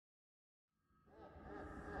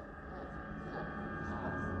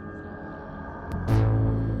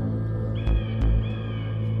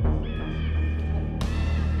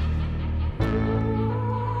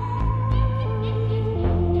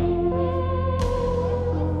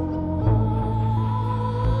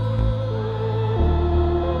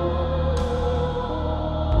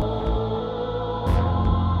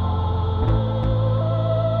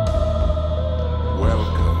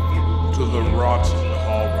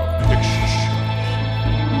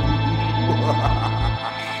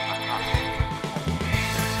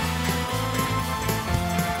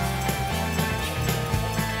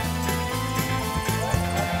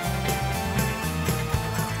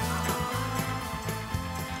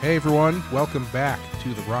Hey everyone, welcome back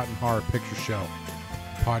to the Rotten Horror Picture Show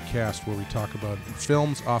podcast where we talk about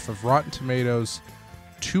films off of Rotten Tomatoes'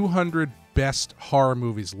 200 best horror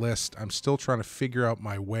movies list. I'm still trying to figure out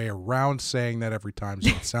my way around saying that every time so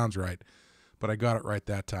it sounds right, but I got it right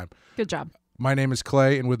that time. Good job. My name is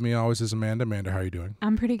Clay, and with me always is Amanda. Amanda, how are you doing?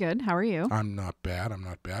 I'm pretty good. How are you? I'm not bad.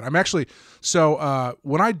 I'm actually, so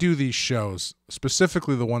when I do these shows,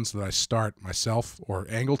 specifically the ones that I start myself or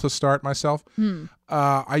angle to start myself,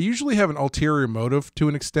 I usually have an ulterior motive to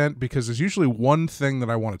an extent because there's usually one thing that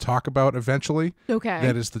I want to talk about eventually. Okay.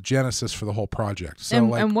 That is the genesis for the whole project.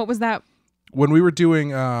 So and what was that? When we were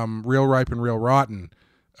doing Real Ripe and Real Rotten,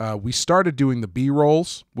 we started doing the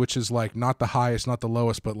B-rolls, which is like not the highest, not the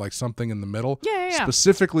lowest, but like something in the middle. Yeah.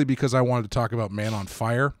 Specifically because I wanted to talk about Man on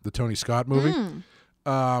Fire, the Tony Scott movie.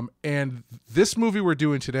 And this movie we're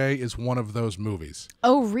doing today is one of those movies.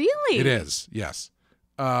 Oh, really? It is, yes.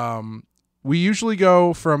 We usually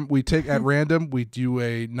we take at random, we do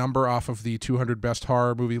a number off of the 200 best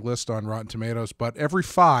horror movie list on Rotten Tomatoes, but every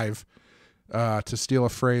 5, to steal a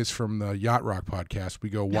phrase from the Yacht Rock podcast, we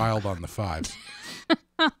go wild on the 5s.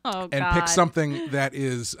 And pick something that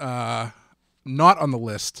is not on the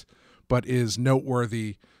list, but is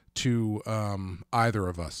noteworthy to either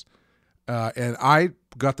of us. And I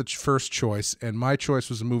got the first choice, and my choice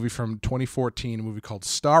was a movie from 2014, a movie called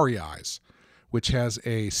Starry Eyes, which has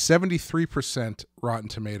a 73% Rotten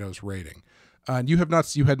Tomatoes rating. And you had not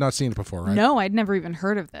seen it before, right? No, I'd never even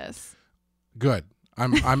heard of this. Good.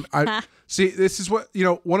 I see. This is what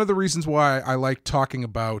one of the reasons why I like talking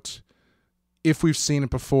about if we've seen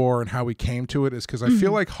it before and how we came to it is because I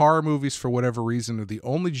feel like horror movies, for whatever reason, are the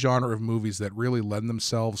only genre of movies that really lend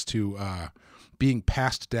themselves to being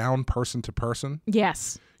passed down person to person.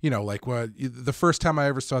 Yes. Like the first time I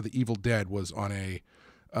ever saw The Evil Dead was on a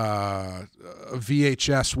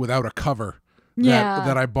VHS without a cover.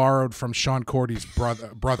 That I borrowed from Sean Cordy's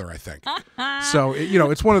brother, I think. So,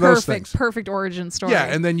 it's one of those things. Perfect origin story. Yeah,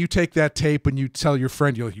 and then you take that tape and you tell your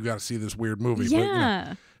friend, you got to see this weird movie. Yeah.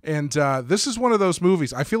 But, and this is one of those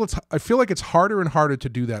movies. I feel like it's harder and harder to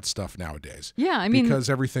do that stuff nowadays. Yeah, I mean, because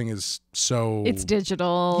everything is so it's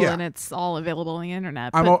digital and it's all available on the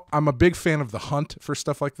internet. I'm a big fan of the hunt for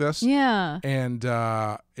stuff like this. Yeah, and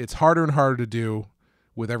it's harder and harder to do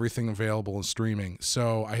with everything available and streaming.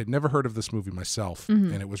 So I had never heard of this movie myself,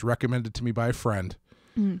 and it was recommended to me by a friend.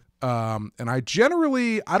 And I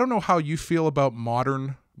don't know how you feel about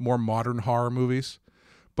more modern horror movies,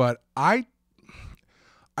 but I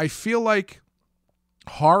feel like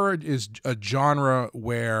horror is a genre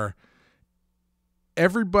where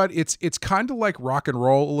everybody, it's kind of like rock and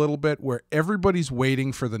roll a little bit, where everybody's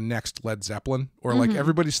waiting for the next Led Zeppelin, or like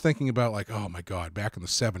everybody's thinking about like, oh my God, back in the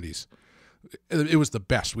 70s. It was the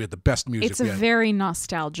best. We had the best music. It's a very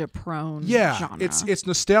nostalgia-prone genre. It's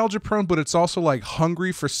nostalgia-prone, but it's also like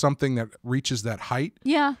hungry for something that reaches that height.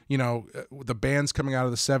 Yeah. The bands coming out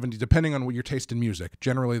of the 70s, depending on what your taste in music,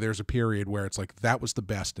 generally there's a period where it's like that was the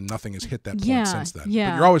best and nothing has hit that point since then. Yeah.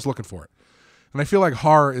 But you're always looking for it. And I feel like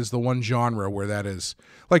horror is the one genre where that is.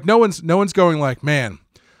 Like no one's going like, man,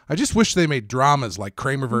 I just wish they made dramas like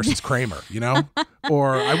Kramer versus Kramer,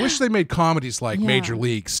 or I wish they made comedies like Major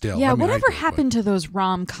League still. Yeah, whatever happened to those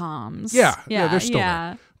rom-coms? Yeah, they're still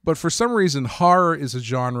there. But for some reason, horror is a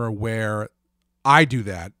genre where I do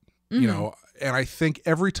that, and I think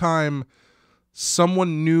every time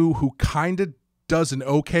someone new who kind of does an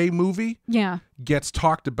okay movie gets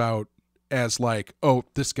talked about as like, oh,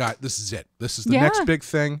 this is it. This is the next big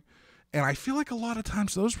thing. And I feel like a lot of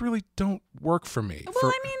times those really don't work for me. Well,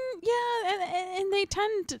 I mean, and they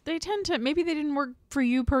tend to, maybe they didn't work for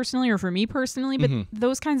you personally or for me personally, but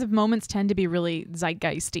those kinds of moments tend to be really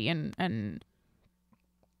zeitgeisty and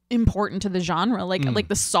important to the genre. Like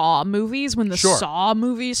the Saw movies, when the Saw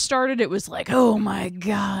movies started, it was like, oh my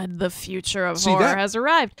God, the future of horror has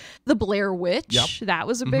arrived. The Blair Witch, that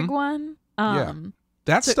was a big one.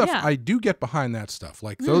 That stuff, I do get behind that stuff.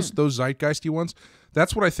 Like those zeitgeisty ones,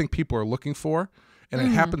 that's what I think people are looking for. And it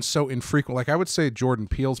happens so infrequent. Like I would say Jordan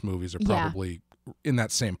Peele's movies are probably in that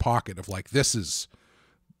same pocket of like, this is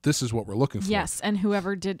what we're looking for. Yes, and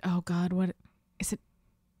whoever did, oh God, what is it?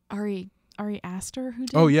 Ari Aster who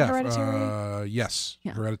did Hereditary? Yes.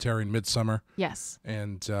 Yeah. Hereditary and Midsommar. Yes.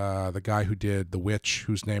 And the guy who did The Witch,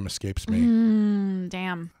 whose name escapes me.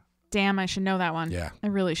 Damn, I should know that one. Yeah. I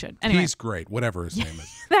really should. Anyway. He's great, whatever his name is.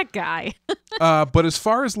 That guy. But as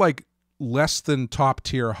far as like less than top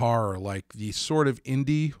tier horror, like the sort of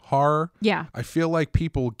indie horror, I feel like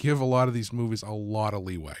people give a lot of these movies a lot of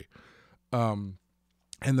leeway.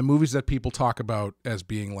 And the movies that people talk about as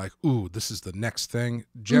being like, ooh, this is the next thing,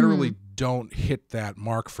 generally don't hit that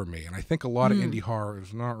mark for me. And I think a lot of indie horror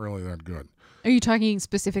is not really that good. Are you talking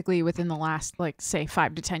specifically within the last, like, say,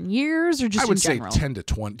 5 to 10 years, or just I would in general? say 10 to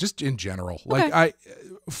 20, just in general. Okay. Like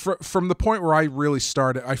from the point where I really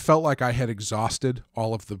started, I felt like I had exhausted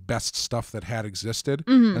all of the best stuff that had existed.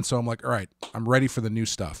 And so I'm like, all right, I'm ready for the new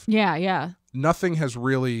stuff. Yeah, yeah. Nothing has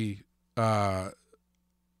really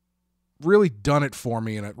really done it for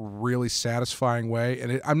me in a really satisfying way.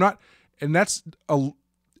 And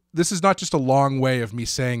this is not just a long way of me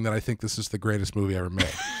saying that I think this is the greatest movie ever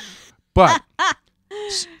made. But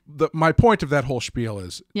my point of that whole spiel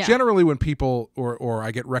is generally when people or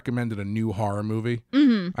I get recommended a new horror movie,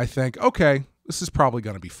 I think, okay, this is probably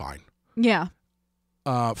going to be fine. Yeah.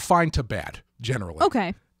 Fine to bad, generally.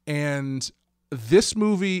 Okay. And this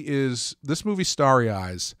movie, Starry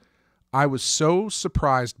Eyes, I was so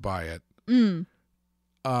surprised by it.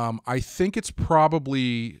 I think it's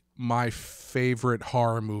probably my favorite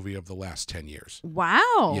horror movie of the last 10 years.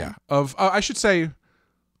 Wow. Yeah. I should say,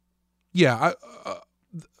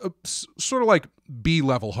 sort of like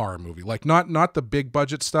B-level horror movie. Like not the big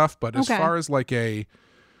budget stuff, but as far as like a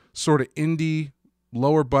sort of indie,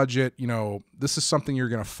 lower budget, this is something you're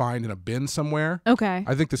going to find in a bin somewhere. Okay.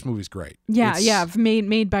 I think this movie's great. Yeah,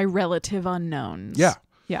 made by relative unknowns. Yeah.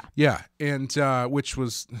 Yeah. Yeah. And that's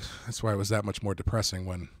why it was that much more depressing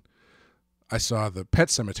when I saw the Pet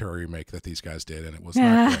Sematary remake that these guys did, and it was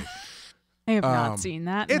not great. I have not seen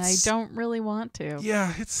that, and I don't really want to.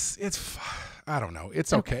 Yeah, it's I don't know.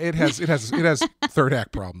 It's okay. It has third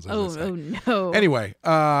act problems. Oh no. Anyway,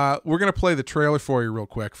 we're gonna play the trailer for you real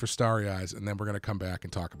quick for Starry Eyes, and then we're gonna come back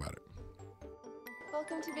and talk about it.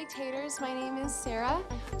 Welcome to Big Taters. My name is Sarah.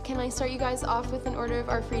 Can I start you guys off with an order of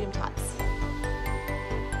our Freedom Tots?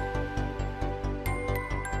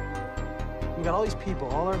 We got all these people,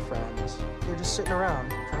 all our friends. They're just sitting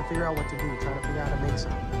around, trying to figure out what to do, trying to figure out how to make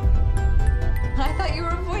something. I thought you were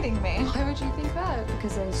avoiding me. Why would you think that?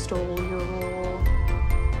 Because I stole your role.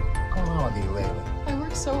 What's going on with you lately? I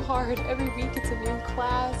work so hard. Every week it's a new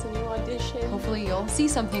class, a new audition. Hopefully you'll see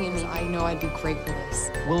something in me. I know I'd be great for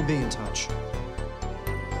this. We'll be in touch.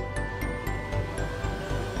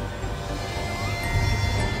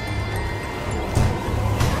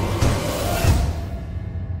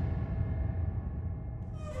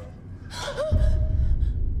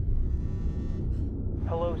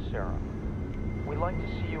 Hello, Sarah. We'd like to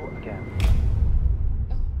see you again.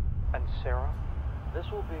 And Sarah, this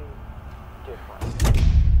will be different.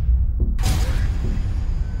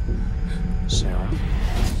 Sarah,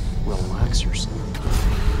 relax yourself.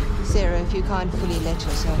 Sarah, if you can't fully let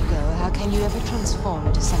yourself go, how can you ever transform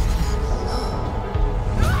into something?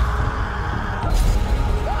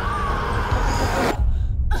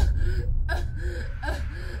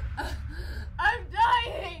 I'm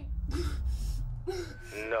dying!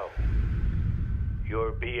 No.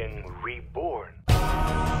 You're being reborn.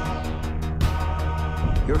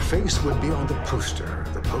 Your face would be on the poster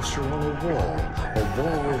on a wall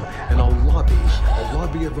in a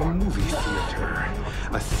lobby of a movie theater.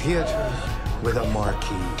 A theater with a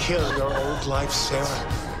marquee. Kill your old life, Sarah.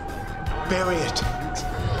 Bury it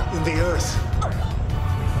in the earth.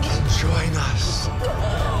 And join us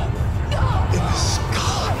in the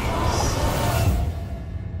skies.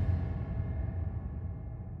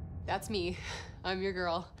 That's me. I'm your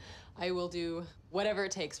girl. I will do whatever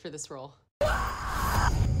it takes for this role.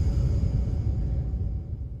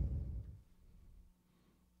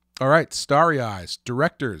 All right, Starry Eyes.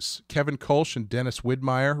 Directors, Kevin Kolsch and Dennis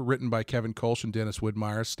Widmeyer. Written by Kevin Kolsch and Dennis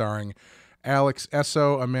Widmeyer. Starring Alex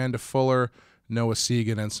Essoe, Amanda Fuller, Noah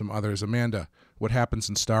Segan, and some others. Amanda, what happens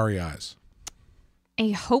in Starry Eyes?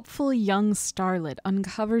 A hopeful young starlet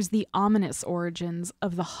uncovers the ominous origins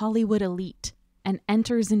of the Hollywood elite and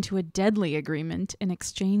enters into a deadly agreement in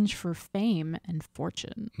exchange for fame and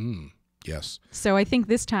fortune. Yes. So I think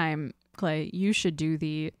this time, Clay, you should do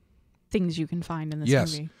the things you can find in this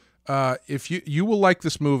movie. If you will like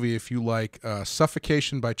this movie if you like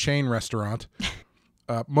Suffocation by Chain Restaurant,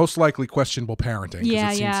 most likely questionable parenting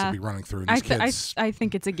because it seems to be running through these kids. I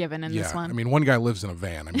think it's a given in this one. I mean, one guy lives in a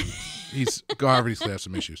van. I mean, he's obviously has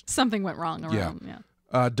some issues. Something went wrong around.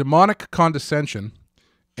 Demonic condescension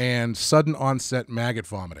and sudden onset maggot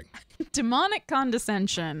vomiting. Demonic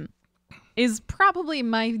condescension is probably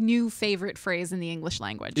my new favorite phrase in the English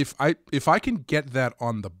language. If I can get that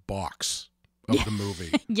on the box of the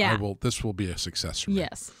movie, this will be a success for me.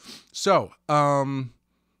 Yes. So,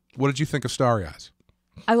 what did you think of Starry Eyes?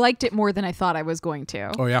 I liked it more than I thought I was going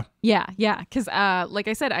to. Oh yeah? Yeah. Because like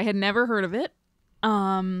I said, I had never heard of it.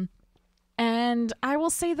 And And I will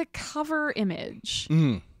say the cover image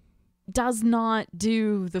does not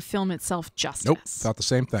do the film itself justice. Nope, thought the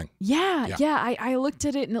same thing. Yeah. I looked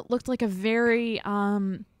at it and it looked like a very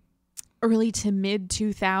early to mid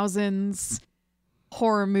 2000s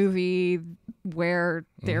horror movie where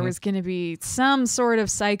there was going to be some sort of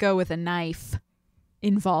psycho with a knife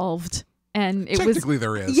involved. And it Technically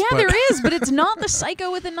there is. Yeah, but... there is, but it's not the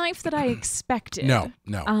psycho with a knife that I expected. No.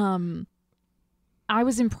 I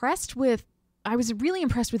was really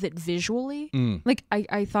impressed with it visually. Like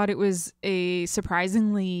I thought it was a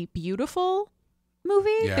surprisingly beautiful movie.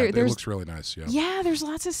 Yeah, it looks really nice. Yeah, there's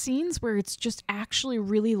lots of scenes where it's just actually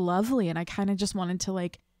really lovely, and I kind of just wanted to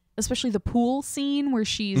like, especially the pool scene where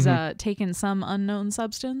she's taken some unknown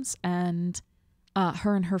substance, and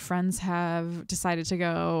her and her friends have decided to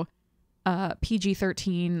go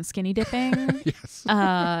PG-13 skinny dipping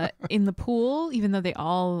in the pool, even though they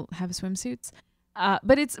all have swimsuits.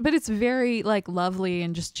 But it's very like lovely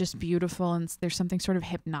and just beautiful, and there's something sort of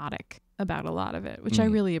hypnotic about a lot of it, which I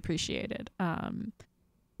really appreciated.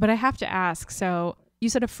 But I have to ask, so you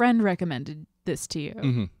said a friend recommended this to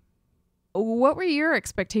you. What were your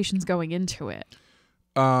expectations going into it?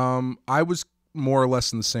 I was more or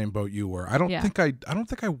less in the same boat you were. I don't think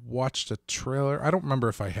I watched a trailer. I don't remember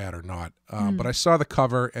if I had or not. But I saw the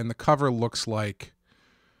cover, and the cover looks like,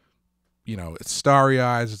 you know, it's Starry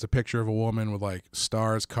Eyes. It's a picture of a woman with like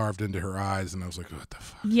stars carved into her eyes, and I was like, what the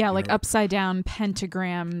fuck? Yeah, like upside down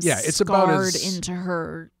pentagrams. Yeah, it's scarred about as, into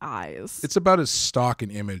her eyes. It's about as stock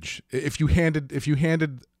an image. If you handed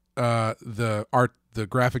the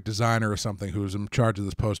graphic designer or something who was in charge of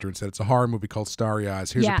this poster and said it's a horror movie called Starry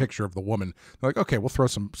Eyes, here's a picture of the woman. They're like, okay, we'll throw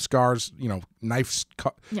some scars, you know, knives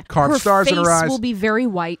carved stars in her eyes. Her face will be very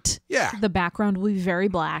white. Yeah. The background will be very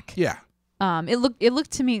black. Yeah. It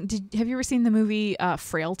looked to me. Have you ever seen the movie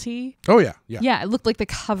Frailty? Oh yeah. Yeah, it looked like the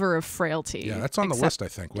cover of Frailty. Yeah, that's on the list. I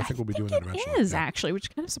think. I think we'll be doing that eventually. It is actually, which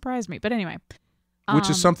kind of surprised me. But anyway, which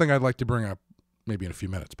is something I'd like to bring up maybe in a few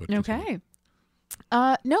minutes. But okay.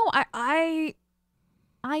 No, I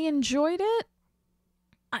enjoyed it.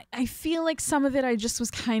 I feel like some of it I just was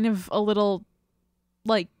kind of a little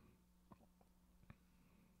like,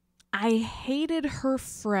 I hated her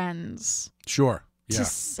friends. Sure. To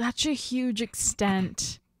such a huge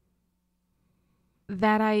extent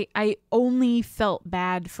that I only felt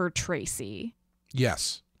bad for Tracy.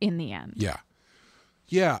 Yes. In the end. Yeah.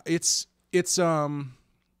 Yeah, it's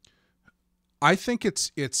I think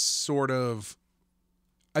it's sort of,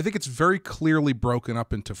 I think it's very clearly broken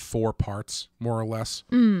up into 4 parts, more or less,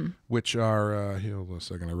 which are hold on a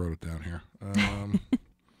second, I wrote it down here.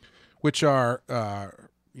 Which are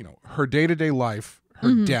you know, her day-to-day life,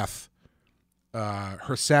 her death,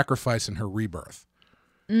 her sacrifice, and her rebirth.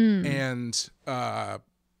 And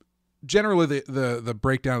generally the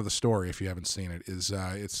breakdown of the story, if you haven't seen it, is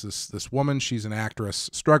it's this woman, she's an actress,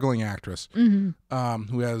 struggling actress,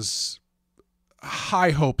 who has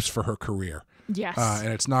high hopes for her career. Yes.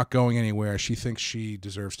 And it's not going anywhere. She thinks she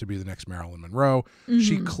deserves to be the next Marilyn Monroe.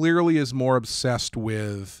 She clearly is more obsessed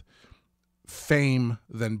with fame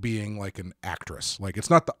than being like an actress. Like, it's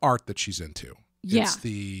not the art that she's into. Yeah.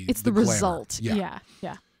 It's the result. Yeah.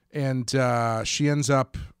 Yeah. And she ends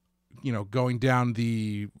up, you know, going down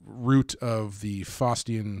the route of the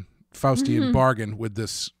Faustian bargain with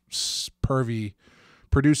this pervy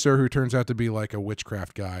producer who turns out to be like a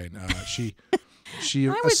witchcraft guy. And she I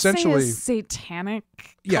would essentially say a satanic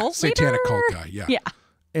satanic cult guy. Yeah.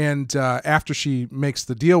 And after she makes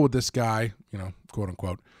the deal with this guy, you know, quote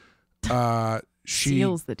unquote, she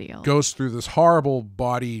seals the deal, goes through this horrible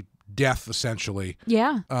body death, essentially.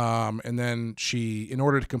 Yeah. And then she, in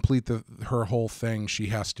order to complete her whole thing, she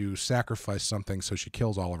has to sacrifice something, so she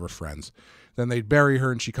kills all of her friends. Then they bury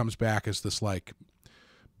her, and she comes back as this like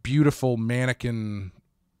beautiful mannequin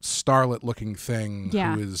starlet looking thing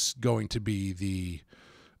who is going to be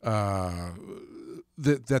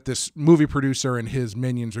that this movie producer and his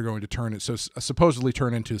minions are going to supposedly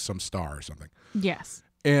turn into some star or something. Yes.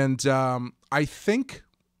 And I think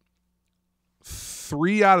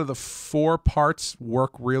 3 out of the 4 parts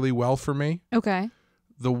work really well for me. Okay.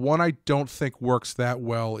 The one I don't think works that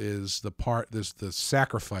well is there's the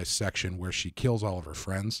sacrifice section where she kills all of her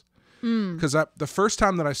friends. Because the first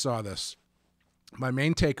time that I saw this, my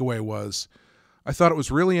main takeaway was I thought it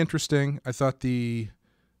was really interesting. I thought the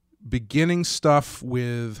beginning stuff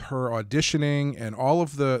with her auditioning and all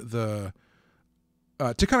of the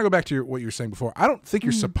to kind of go back to what you were saying before, I don't think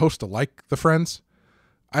you're supposed to like the friends.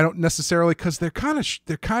 I don't necessarily, because they're kind of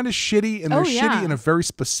shitty, and they're shitty in a very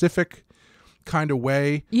specific kind of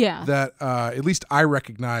way Yeah. that at least I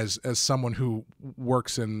recognize as someone who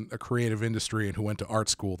works in a creative industry and who went to art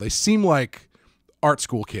school. They seem like art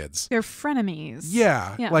school kids. They're frenemies.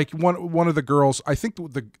 Yeah. Like one of the girls, I think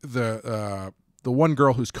the one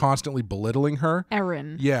girl who's constantly belittling her.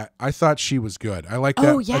 Erin. Yeah, I thought she was good. I like that.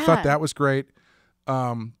 Oh, yeah. I thought that was great.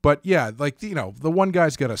 But yeah, like, the one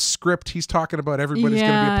guy's got a script he's talking about everybody's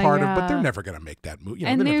going to be a part of, but they're never going to make that movie.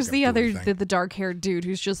 And there's the other, the dark-haired dude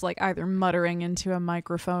who's just like either muttering into a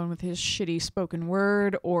microphone with his shitty spoken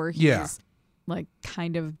word, or he's like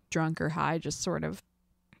kind of drunk or high, just sort of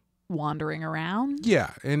wandering around.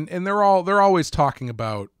 Yeah, and they're always talking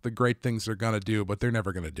about the great things they're going to do, but they're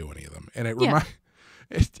never going to do any of them. And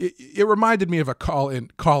it reminded me of a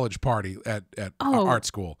college party at art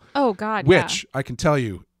school. Oh, God, which I can tell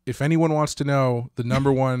you, if anyone wants to know the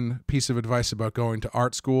number one piece of advice about going to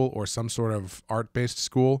art school or some sort of art-based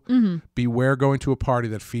school, beware going to a party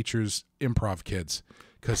that features improv kids,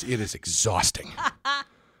 because it is exhausting.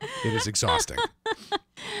 It is exhausting.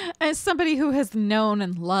 As somebody who has known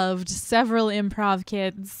and loved several improv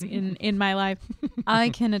kids in my life, I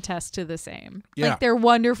can attest to the same. Yeah. Like, they're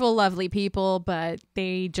wonderful, lovely people, but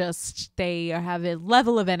they have a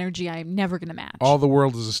level of energy I'm never going to match. All the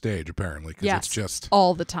world is a stage, apparently, because it's just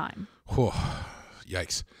all the time. Whew,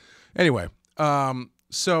 yikes. Anyway,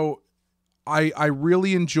 so I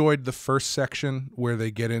really enjoyed the first section where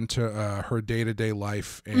they get into her day-to-day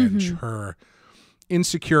life and her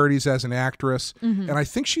insecurities as an actress, and I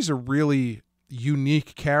think she's a really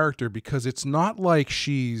unique character because it's not like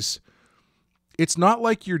you're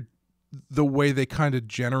the way they kind of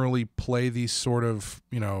generally play these sort of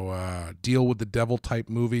deal with the devil type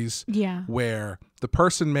movies, where the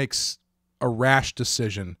person makes a rash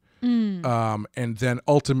decision and then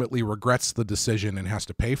ultimately regrets the decision and has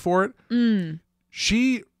to pay for it.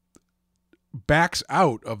 She backs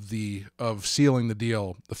out of sealing the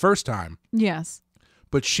deal the first time. Yes.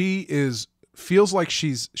 But she feels like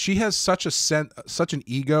she has such an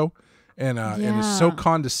ego and is so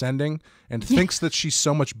condescending and thinks that she's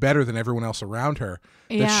so much better than everyone else around her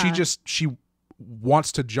that she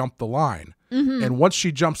wants to jump the line. And once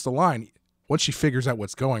she jumps the line, once she figures out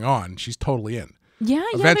what's going on, she's totally in.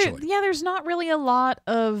 Eventually. There's not really a lot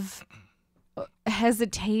of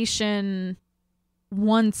hesitation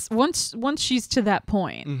once she's to that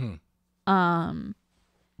point.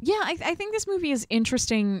 I think this movie is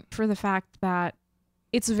interesting for the fact that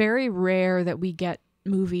it's very rare that we get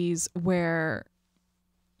movies where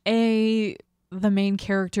the main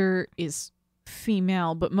character is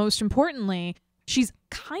female, but most importantly, she's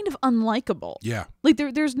kind of unlikable. Yeah. Like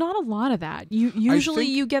there's not a lot of that.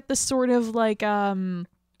 You get the sort of like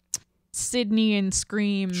Sydney in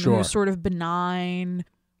Scream, who's sort of benign.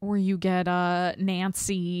 Or you get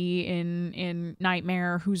Nancy in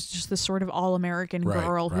Nightmare, who's just this sort of all-American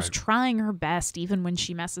girl who's trying her best even when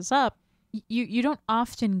she messes up. You don't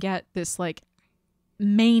often get this like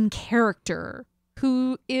main character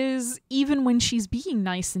who is, even when she's being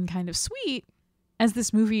nice and kind of sweet, as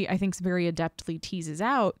this movie I think very adeptly teases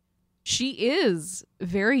out, she is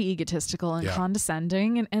very egotistical and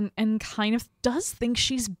condescending and kind of does think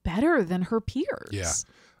she's better than her peers. Yeah.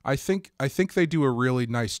 I think they do a really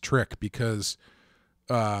nice trick because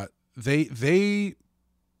they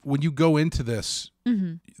when you go into this,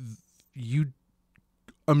 you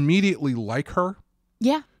immediately like her.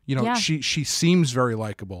 Yeah. She seems very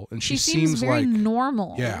likable and she seems very like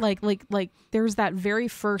normal. Yeah. Like there's that very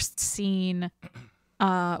first scene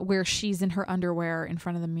where she's in her underwear in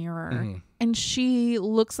front of the mirror and she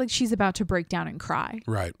looks like she's about to break down and cry.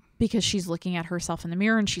 Right. Because she's looking at herself in the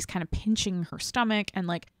mirror and she's kind of pinching her stomach, and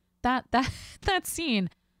like that scene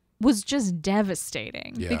was just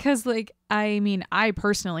devastating. Yeah. Because like I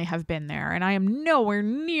personally have been there, and I am nowhere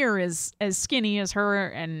near as skinny as her,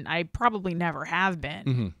 and I probably never have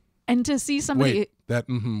been. And to see somebody. Wait, that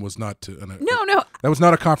was not to. No. That was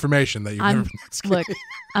not a confirmation that you've never been that skinny. Look,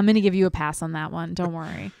 I'm going to give you a pass on that one. Don't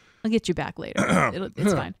worry. I'll get you back later.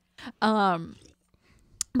 It's fine.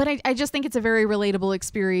 But I just think it's a very relatable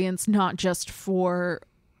experience, not just for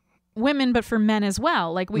women, but for men as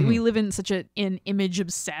well. Like we live in such an image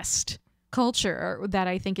obsessed culture that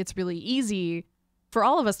I think it's really easy for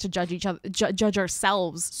all of us to judge each other, judge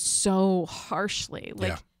ourselves so harshly.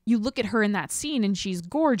 Like you look at her in that scene and she's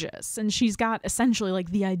gorgeous and she's got essentially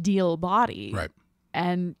like the ideal body. Right.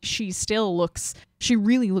 And she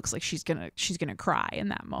really looks like she's gonna cry in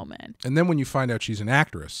that moment. And then when you find out she's an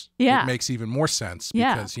actress, it makes even more sense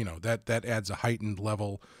because that adds a heightened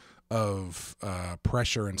level of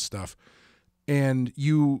pressure and stuff. And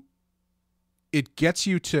it gets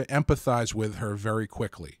you to empathize with her very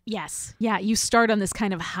quickly. Yes. Yeah, you start on this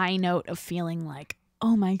kind of high note of feeling like,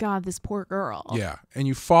 oh my God, this poor girl. Yeah, and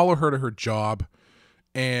you follow her to her job,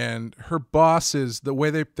 and her boss is, the way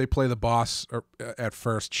they play the boss at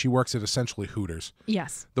first, she works at essentially Hooters.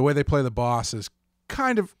 Yes. The way they play the boss is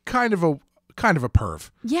kind of a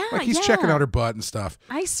perv. Yeah, like he's checking out her butt and stuff.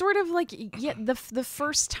 I sort of like, the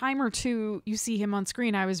first time or two you see him on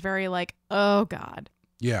screen, I was very like, oh God.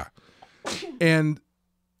 Yeah. And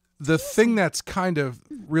the thing that's kind of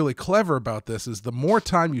really clever about this is the more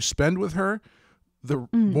time you spend with her, the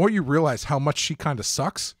more you realize how much she kind of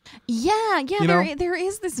sucks. Yeah, You know? there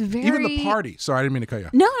is this very... Even the party. Sorry, I didn't mean to cut you.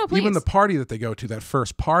 No, please. Even the party that they go to, that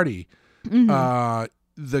first party, the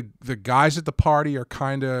guys at the party are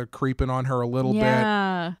kind of creeping on her a little bit.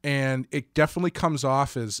 And it definitely comes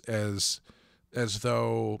off as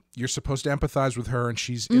though you're supposed to empathize with her, and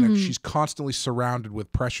she's she's constantly surrounded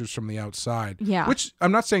with pressures from the outside. Yeah. Which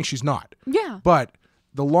I'm not saying she's not. Yeah. But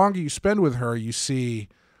the longer you spend with her, you see,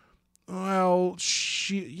 well,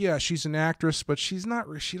 she's an actress, but she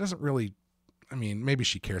doesn't really, I mean, maybe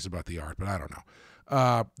she cares about the art, but I don't know.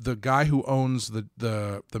 The guy who owns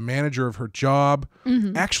the manager of her job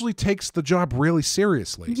actually takes the job really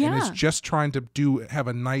seriously and is just trying to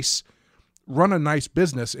run a nice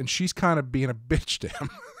business, and she's kind of being a bitch to him.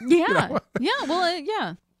 Yeah. You know? Yeah. Well,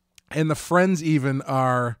 yeah. And the friends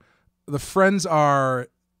are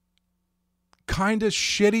kind of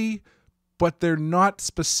shitty, but they're not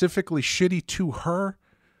specifically shitty to her.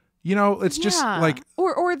 You know, it's just like,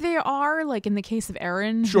 or they are, like in the case of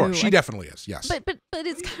Erin. Sure, she definitely is. Yes, but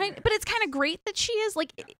it's kind of great that she is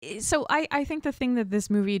like. So I think the thing that this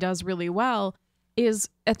movie does really well is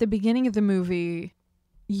at the beginning of the movie,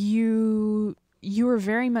 you are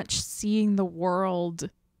very much seeing the world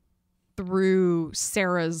through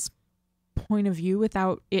Sarah's point of view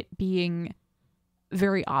without it being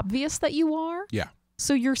very obvious that you are. Yeah.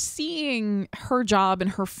 So you're seeing her job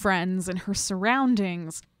and her friends and her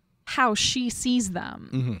surroundings, how she sees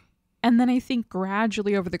them. And then I think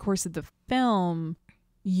gradually over the course of the film,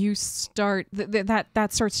 you start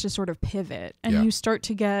that starts to sort of pivot, and you start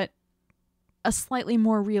to get a slightly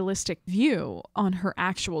more realistic view on her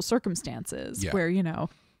actual circumstances, where, you know,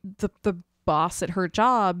 the boss at her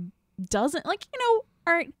job doesn't, like, you know,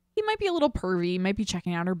 all right, he might be a little pervy, might be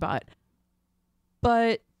checking out her butt,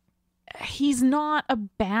 but he's not a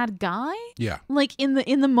bad guy. Yeah. Like in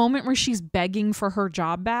the moment where she's begging for her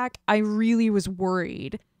job back, I really was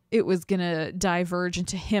worried it was gonna diverge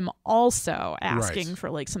into him also asking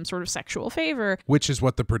for like some sort of sexual favor, which is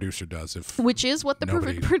what the producer does.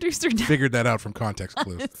 Producer does. Figured that out from context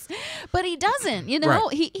clues. But he doesn't. You know,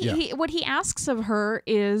 Right. he what he asks of her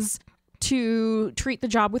is to treat the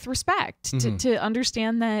job with respect, to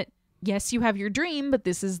understand that yes, you have your dream, but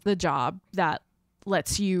this is the job that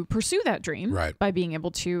lets you pursue that dream by being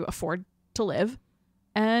able to afford to live.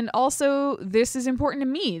 And also, this is important to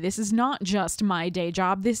me. This is not just my day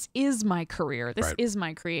job. This is my career. This is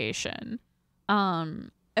my creation.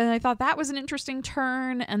 And I thought that was an interesting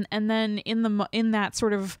turn. And then in that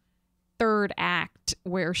sort of third act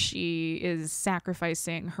where she is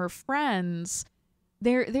sacrificing her friends,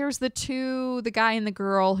 there's the guy and the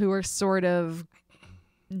girl who are sort of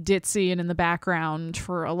ditzy and in the background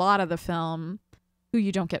for a lot of the film, who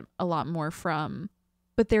you don't get a lot more from.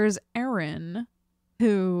 But there's Erin,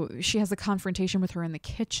 who she has a confrontation with her in the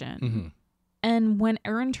kitchen. And when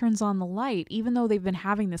Erin turns on the light, even though they've been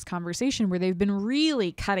having this conversation where they've been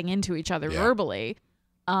really cutting into each other verbally,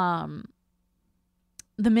 the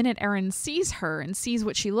minute Erin sees her and sees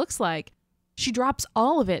what she looks like, she drops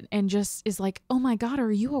all of it and just is like, oh my God,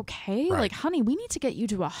 are you okay? Like, honey, we need to get you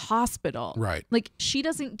to a hospital. Right. Like, she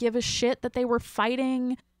doesn't give a shit that they were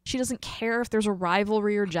fighting. She doesn't care if there's a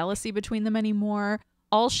rivalry or jealousy between them anymore.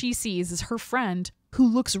 All she sees is her friend who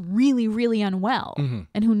looks really, really unwell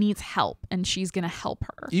and who needs help, and she's going to help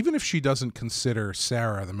her. Even if she doesn't consider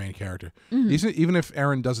Sarah the main character, even if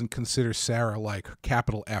Erin doesn't consider Sarah like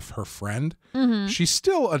capital F her friend, she's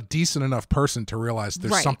still a decent enough person to realize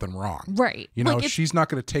there's something wrong. Right. You know, she's not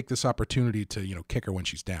going to take this opportunity to, you know, kick her when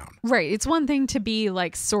she's down. Right. It's one thing to be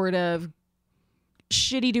like sort of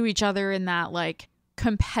shitty to each other in that like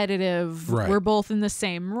competitive, we're both in the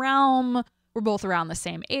same realm, we're both around the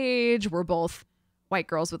same age, we're both white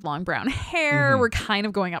girls with long brown hair, we're kind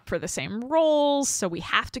of going up for the same roles, so we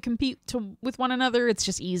have to compete with one another. It's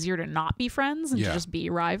just easier to not be friends and to just be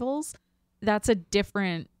rivals. That's a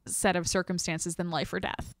different set of circumstances than life or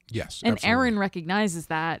death. Yes, and absolutely. Erin recognizes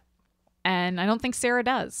that, and I don't think Sarah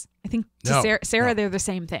does. I think Sarah, they're the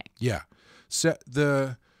same thing. Yeah.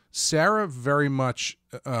 Sarah very much,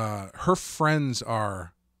 her friends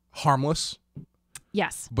are harmless.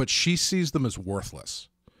 Yes. but she sees them as worthless.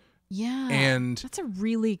 Yeah. And that's a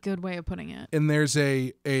really good way of putting it. And there's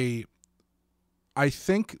I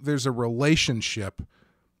think there's a relationship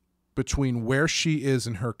between where she is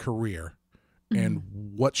in her career and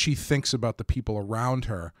what she thinks about the people around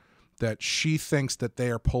her, that she thinks that they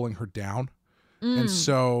are pulling her down. And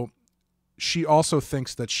so she also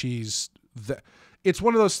thinks that it's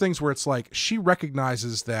one of those things where it's like she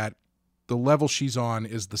recognizes that the level she's on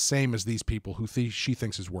is the same as these people who she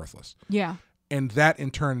thinks is worthless. Yeah. And that in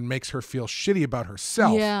turn makes her feel shitty about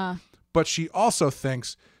herself. Yeah. But she also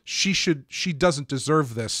thinks she doesn't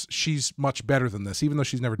deserve this. She's much better than this, even though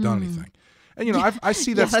she's never done anything. And you know, I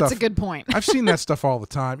see that stuff. That's a good point. I've seen that stuff all the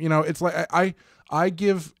time. You know, it's like I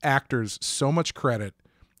give actors so much credit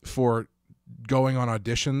for going on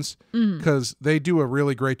auditions because they do a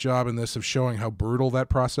really great job in this of showing how brutal that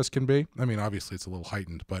process can be. I mean, obviously it's a little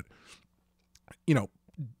heightened, but you know,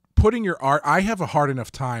 putting your art, I have a hard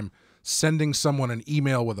enough time sending someone an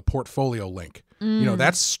email with a portfolio link. You know,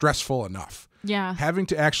 that's stressful enough. Yeah. Having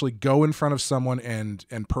to actually go in front of someone and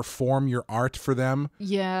perform your art for them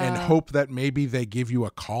and hope that maybe they give you a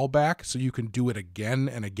call back so you can do it again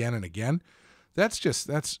and again and again.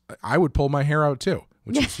 That's I would pull my hair out too,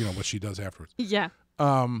 which is, you know, what she does afterwards. Yeah.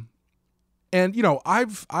 And you know,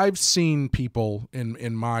 I've seen people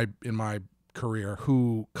in my career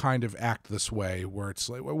who kind of act this way, where it's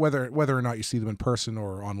like whether or not you see them in person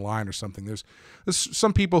or online or something, there's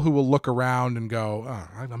some people who will look around and go, oh,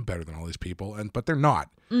 I'm better than all these people, but they're not,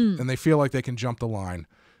 and they feel like they can jump the line,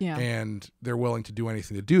 and they're willing to do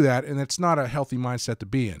anything to do that, and it's not a healthy mindset to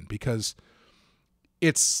be in, because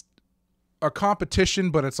it's a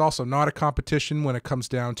competition, but it's also not a competition when it comes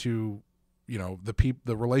down to, you know,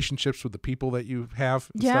 the relationships with the people that you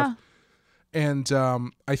have and stuff. And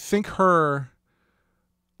I think her,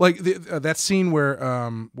 like that scene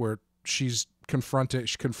where she's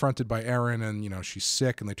confronted by Aaron, and you know she's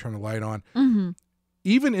sick, and they turn the light on.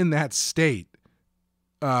 Even in that state,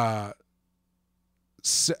 or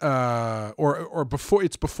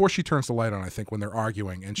before she turns the light on, I think, when they're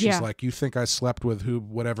arguing, and she's like, "You think I slept with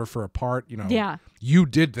whatever for a part? You know, you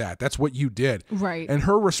did that. That's what you did." Right. And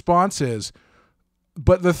her response is,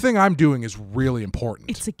 but the thing I'm doing is really important.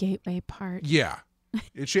 It's a gateway part. Yeah.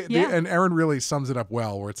 And Erin really sums it up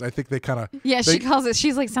well, where it's, I think they kind of... Yeah, she calls it,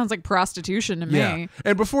 she's like, sounds like prostitution to me.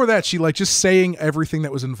 And before that, she like just saying everything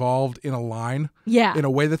that was involved in a line in a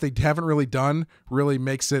way that they haven't really done, really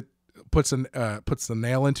makes it, puts the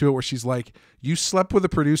nail into it, where she's like, you slept with a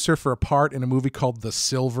producer for a part in a movie called The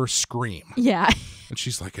Silver Scream. Yeah. And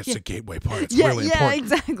she's like, it's a gateway part. It's really important. Yeah,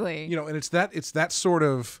 exactly. You know, and it's that sort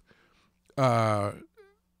of...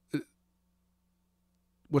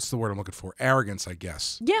 what's the word I'm looking for? Arrogance, I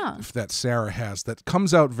guess. Yeah. That Sarah has, that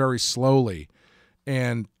comes out very slowly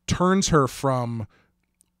and turns her from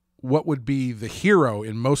what would be the hero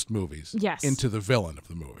in most movies into the villain of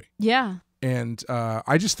the movie. Yeah. And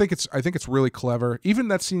I just think it's really clever. Even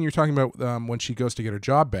that scene you're talking about when she goes to get her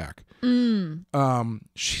job back.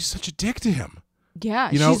 She's such a dick to him. Yeah.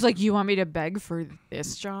 You know? She's like, you want me to beg for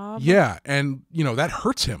this job? Yeah. And, you know, that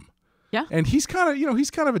hurts him. Yeah. And he's kind of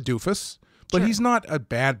a doofus, but he's not a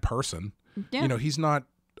bad person. Yeah. You know, he's not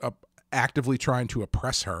actively trying to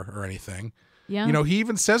oppress her or anything. Yeah. You know, he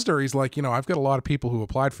even says to her, he's like, you know, I've got a lot of people who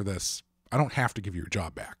applied for this. I don't have to give you your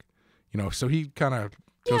job back. You know, so he kind of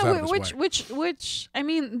goes out of his way. Which, I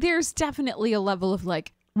mean, there's definitely a level of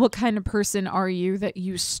like, what kind of person are you that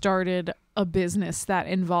you started a business that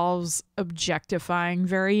involves objectifying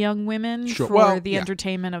very young women for the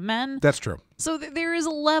entertainment of men? That's true. So there is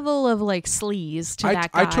a level of like sleaze to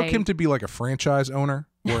that guy. I took him to be like a franchise owner,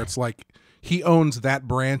 where it's like he owns that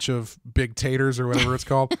branch of Big Taters or whatever it's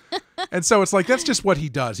called. And so it's like, that's just what he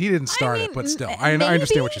does. He didn't start it, but still, I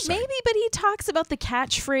understand what you're saying. Maybe, but he talks about the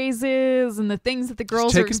catchphrases and the things that the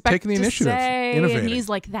girls are expected the initiative, to say. Innovating. And he's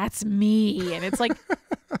like, that's me. And it's like,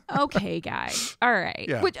 okay, guy. All right.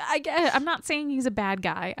 Yeah. Which I'm not saying he's a bad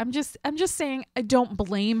guy. I'm just saying I don't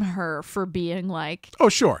blame her for being like, oh,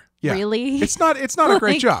 sure. Yeah. Really? It's not a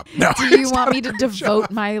great job. No. Do you want me to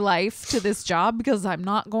devote my life to this job? Because I'm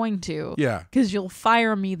not going to. Yeah. Because you'll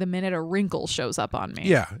fire me the minute a wrinkle shows up on me.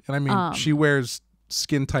 Yeah. And I mean, she wears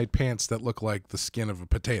skin tight pants that look like the skin of a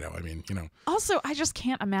potato. I mean, you know. Also, I just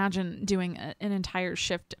can't imagine doing an entire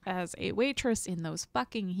shift as a waitress in those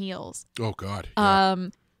fucking heels. Oh God. Yeah.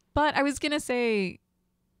 But I was gonna say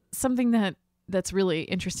something that's really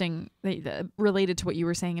interesting that related to what you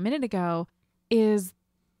were saying a minute ago is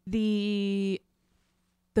the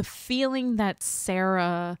feeling that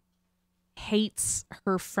Sarah hates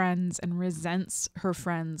her friends and resents her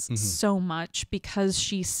friends so much because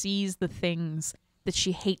she sees the things that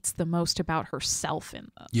she hates the most about herself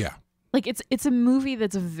in them. Yeah. Like it's a movie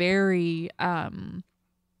that's very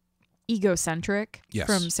egocentric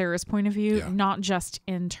from Sarah's point of view, not just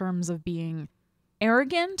in terms of being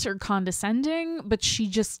arrogant or condescending, but she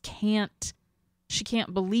just can't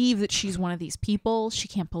believe that she's one of these people. She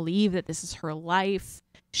can't believe that this is her life.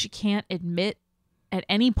 She can't admit at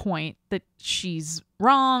any point that she's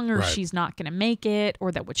wrong or she's not going to make it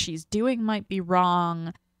or that what she's doing might be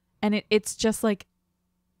wrong. And it's just like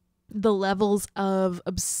the levels of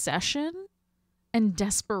obsession and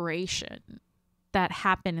desperation that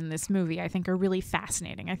happen in this movie, I think, are really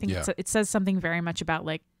fascinating. I think it says something very much about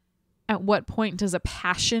like, at what point does a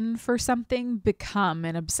passion for something become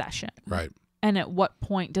an obsession? Right. And at what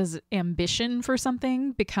point does ambition for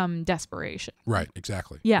something become desperation? Right,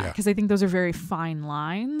 exactly. Yeah, because I think those are very fine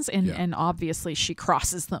lines, and obviously she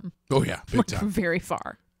crosses them. Oh yeah, big time. Very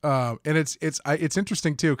far. And it's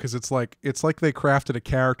interesting too, because it's like they crafted a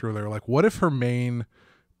character where they're like, what if her main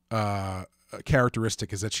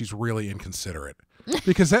characteristic is that she's really inconsiderate?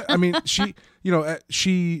 Because that, I mean, she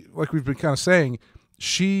like we've been kind of saying,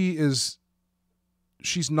 she's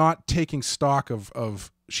not taking stock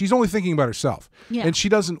of she's only thinking about herself. Yeah. And she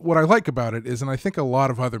doesn't, what I like about it is, and I think a lot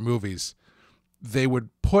of other movies, they would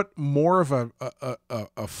put more of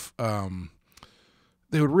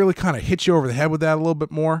they would really kind of hit you over the head with that a little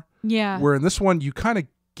bit more. Yeah. Where in this one, you kind of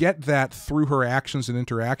get that through her actions and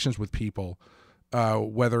interactions with people,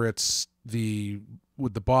 whether it's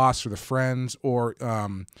with the boss or the friends or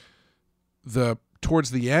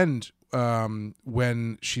towards the end,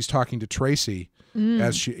 when she's talking to Tracy,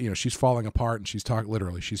 as she's falling apart and she's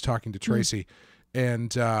talking to Tracy,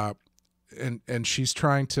 and she's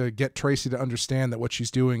trying to get Tracy to understand that what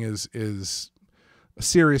she's doing is a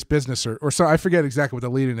serious business or so. I forget exactly what the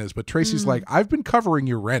lead-in is, but Tracy's like, I've been covering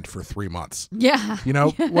your rent for 3 months. Yeah.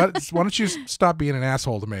 Why don't you stop being an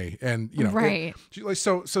asshole to me? And right.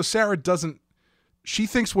 So Sarah she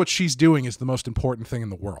thinks what she's doing is the most important thing in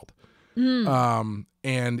the world.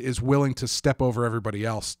 And is willing to step over everybody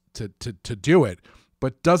else to do it,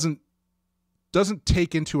 but doesn't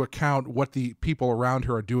take into account what the people around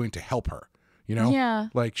her are doing to help her. Yeah.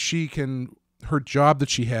 Like her job that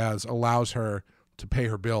she has allows her to pay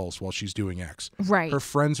her bills while she's doing X. Right. Her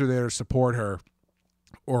friends are there to support her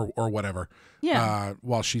or whatever. Yeah.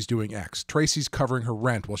 While she's doing X. Tracy's covering her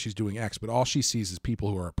rent while she's doing X, but all she sees is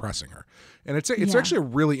people who are oppressing her. And it's actually a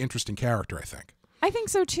really interesting character, I think. I think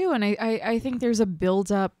so too, and I think there's a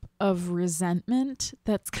buildup of resentment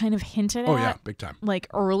that's kind of hinted at. Oh yeah, big time. Like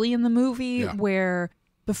early in the movie, where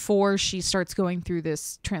before she starts going through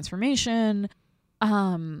this transformation,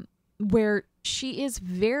 where she's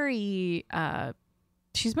very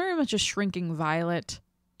much a shrinking violet.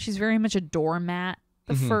 She's very much a doormat.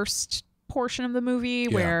 The first portion of the movie,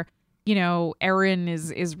 where Erin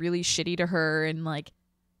is really shitty to her, and like.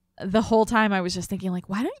 The whole time I was just thinking, like,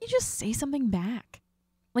 why don't you just say something back?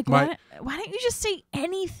 Like, why don't you just say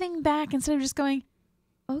anything back instead of just going,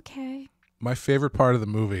 okay. My favorite part of the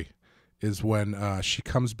movie is when she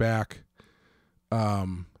comes back.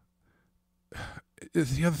 The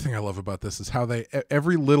other thing I love about this is how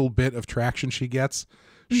every little bit of traction she gets,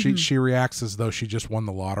 she reacts as though she just won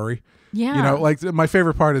the lottery. Yeah. Like my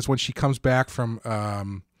favorite part is when she comes back from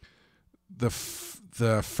the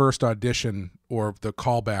first audition or the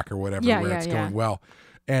callback or whatever, where it's going well,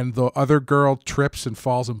 and the other girl trips and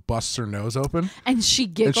falls and busts her nose open, and she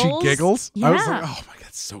giggles. Yeah. I was like, oh my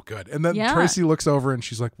god, so good. And then Tracy looks over and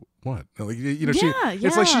she's like, what? Like,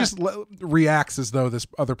 it's like she just reacts as though this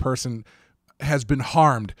other person has been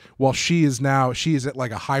harmed, while she is at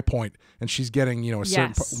like a high point and she's getting a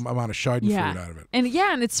certain amount of schadenfreude out of it. And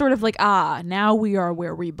it's sort of like, now we are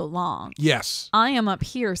where we belong. Yes, I am up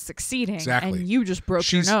here succeeding, and you just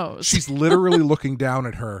broke your nose. She's literally looking down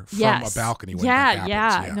at her from a balcony when that happens.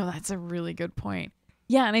 Yeah. No, that's a really good point.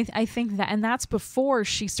 Yeah, and I think that, and that's before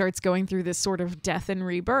she starts going through this sort of death and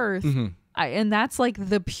rebirth, and that's like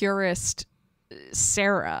the purest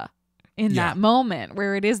Sarah. In that moment,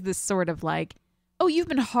 where it is this sort of like, oh, you've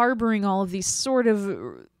been harboring all of these sort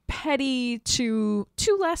of petty to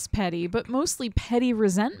less petty, but mostly petty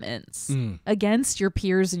resentments against your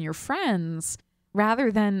peers and your friends,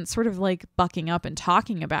 rather than sort of like bucking up and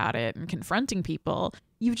talking about it and confronting people.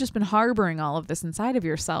 You've just been harboring all of this inside of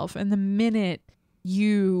yourself. And the minute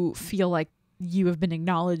you feel like you have been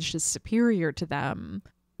acknowledged as superior to them,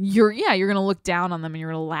 you're going to look down on them and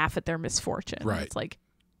you're going to laugh at their misfortune. Right. It's like,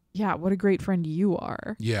 yeah, what a great friend you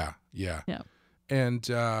are. Yeah. And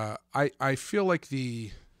I feel like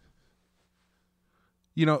I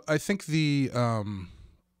think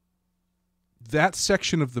that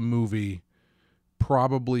section of the movie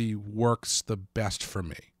probably works the best for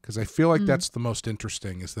me, because I feel like that's the most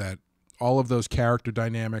interesting, is that all of those character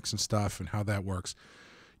dynamics and stuff and how that works.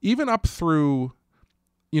 Even up through,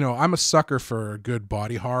 I'm a sucker for a good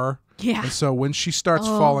body horror. Yeah. And so when she starts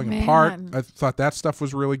falling apart, I thought that stuff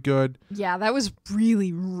was really good. Yeah, that was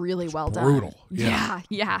really, really well done. Brutal. Yeah.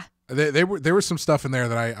 There was some stuff in there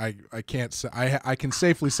that I can't say. I can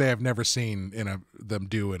safely say I've never seen them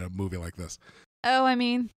do in a movie like this. Oh, I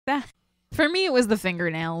mean, that for me it was the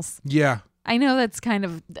fingernails. Yeah. I know that's kind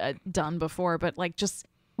of done before, but like just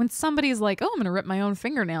when somebody's like, "Oh, I'm gonna rip my own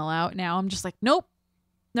fingernail out now," I'm just like, "Nope,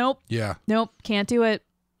 Yeah. nope, can't do it."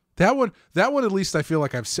 That one at least I feel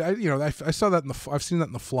like I've seen. I saw that I've seen that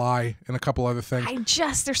in The Fly and a couple other things.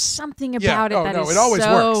 There's something about it that is it always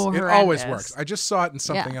so works. horrendous. It always works. I just saw it in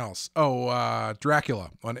something else.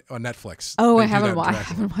 Dracula on Netflix. Oh, They I do haven't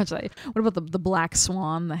that in watched that. What about the Black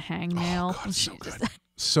Swan, the hangnail? Oh, God, so good.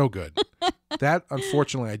 So good. That,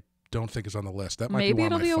 unfortunately, I don't think is on the list. That might be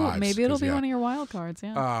one of my fives. Maybe it'll be one of your wild cards.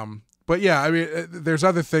 Yeah. But yeah, I mean, there's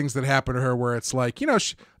other things that happen to her where it's like,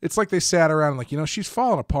 it's like they sat around and like, she's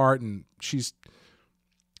falling apart and she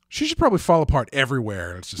should probably fall apart everywhere.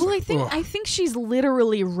 And it's just I think she's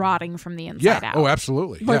literally rotting from the inside out. Oh,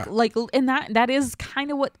 absolutely. And that is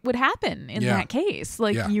kind of what would happen in that case.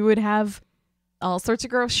 Like you would have all sorts of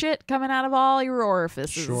gross shit coming out of all your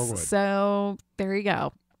orifices. Sure would. So there you you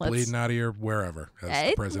go. Bleeding out of your wherever. As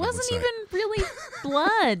the president wasn't would say. even really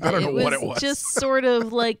blood. I don't know what it was. Just sort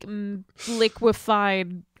of like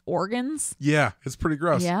liquefied organs. Yeah, it's pretty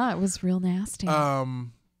gross. Yeah, it was real nasty. I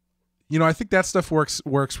think that stuff works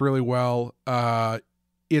really well.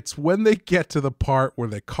 It's when they get to the part where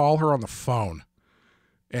they call her on the phone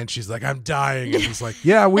and she's like, "I'm dying." And he's like,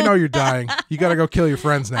 "Yeah, we know you're dying. You got to go kill your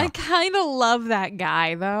friends now." I kind of love that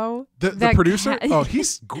guy, though. The producer?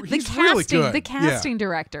 He's really good. The casting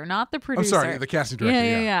director, not the producer. I'm sorry, the casting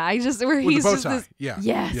director. Yeah. I just where with he's the bow just tie. this.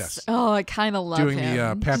 Yeah. Yes. Oh, I kind of love doing him.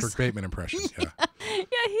 the Patrick Bateman impression. Yeah.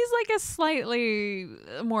 Yeah, he's like a slightly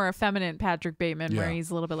more effeminate Patrick Bateman, where he's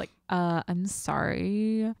a little bit like, "I'm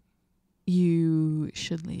sorry, you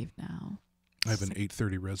should leave now. I have an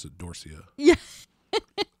 8:30 res at Dorsia." Yeah.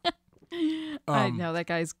 I know that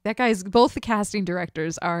guy's both the casting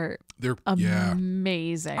directors are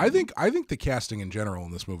amazing. I think the casting in general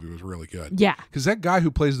in this movie was really good. Yeah. Because that guy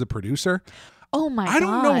who plays the producer, oh my God. I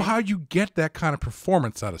don't know how you get that kind of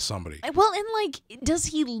performance out of somebody. Well, and like, does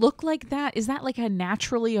he look like that? Is that like a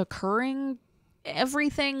naturally occurring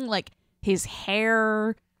everything? Like his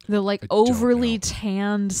hair, the like overly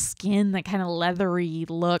tanned skin, that kind of leathery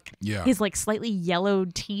look. Yeah. His like slightly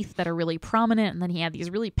yellowed teeth that are really prominent, and then he had these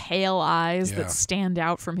really pale eyes that stand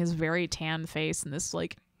out from his very tan face, and this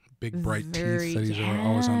like big bright teeth that he's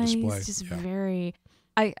always on display. He's just very.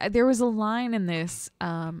 There was a line in this.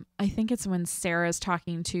 I think it's when Sarah's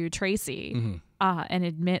talking to Tracy, and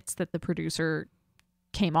admits that the producer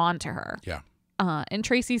came on to her. Yeah. And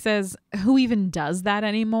Tracy says, "Who even does that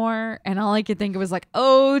anymore?" And all I could think of was like,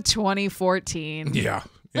 "Oh, 2014." Yeah.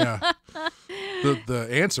 The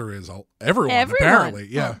answer is everyone. Apparently.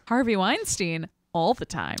 Yeah. Harvey Weinstein all the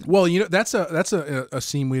time. Well, that's a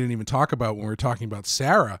scene we didn't even talk about when we were talking about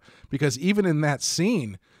Sarah, because even in that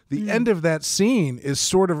scene, the end of that scene is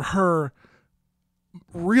sort of her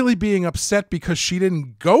really being upset because she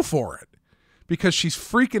didn't go for it. Because she's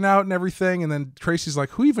freaking out and everything, and then Tracy's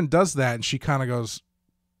like, "Who even does that?" And she kind of goes,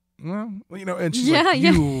 "Well, and she's like,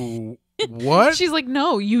 "You what?" She's like,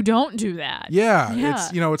 "No, you don't do that." Yeah.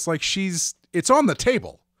 It's like it's on the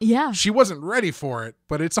table. Yeah, she wasn't ready for it,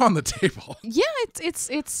 but it's on the table. Yeah,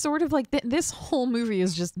 it's sort of like this whole movie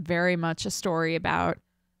is just very much a story about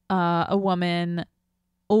a woman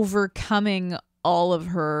overcoming all of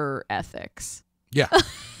her ethics. Yeah,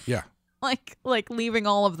 yeah. like leaving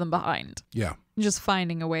all of them behind. Yeah. Just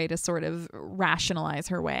finding a way to sort of rationalize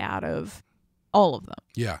her way out of all of them.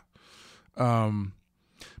 Yeah.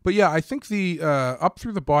 But yeah, I think the up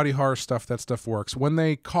through the body horror stuff, that stuff works. When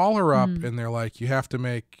they call her up and they're like, "You have to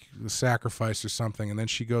make the sacrifice or something," and then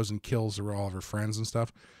she goes and kills all of her friends and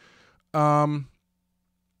stuff.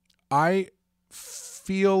 I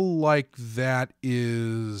feel like that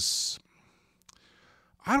is...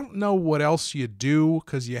 I don't know what else you do,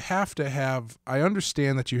 because you have to have... I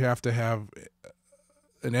understand that you have to have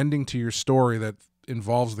an ending to your story that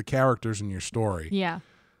involves the characters in your story. Yeah.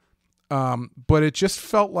 But it just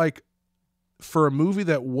felt like, for a movie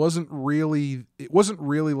that wasn't really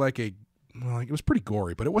like a... Well, it was pretty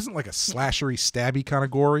gory, but it wasn't like a slashery, stabby kind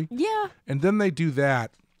of gory. Yeah. And then they do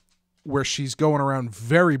that, where she's going around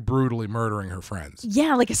very brutally murdering her friends.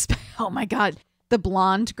 Yeah, like oh my God. The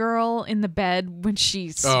blonde girl in the bed when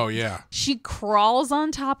she crawls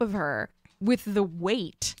on top of her with the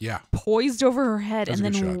weight Yeah. poised over her head That's and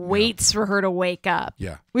a then good shot, waits for her to wake up.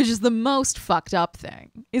 Yeah. Which is the most fucked up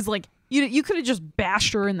thing. Is like you could have just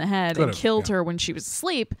bashed her in the head and killed her when she was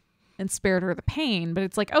asleep and spared her the pain, but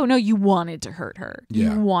it's like, oh no, you wanted to hurt her.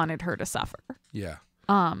 Yeah. You wanted her to suffer. Yeah.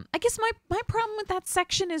 I guess my problem with that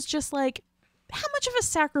section is just like, how much of a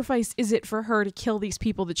sacrifice is it for her to kill these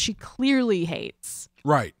people that she clearly hates?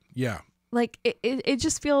 Right. Yeah. Like it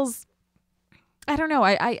just feels, I don't know.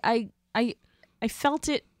 I felt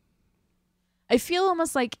it. I feel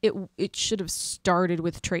almost like it should have started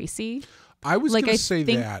with Tracy. I was like, going to say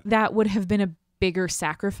think that would have been a bigger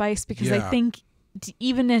sacrifice because I think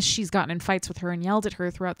even as she's gotten in fights with her and yelled at her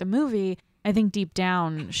throughout the movie, I think deep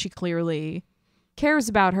down she clearly cares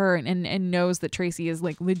about her and knows that Tracy is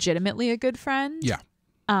like legitimately a good friend. Yeah.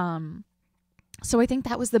 So I think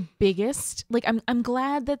that was the biggest. Like I'm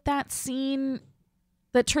glad that scene,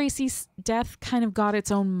 that Tracy's death kind of got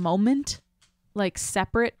its own moment, like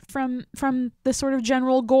separate from the sort of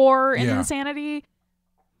general gore and insanity.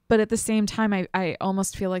 But at the same time, I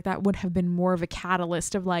almost feel like that would have been more of a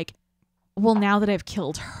catalyst of like, well, now that I've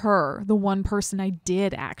killed her, the one person I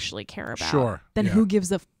did actually care about, then who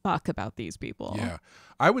gives a fuck about these people? Yeah.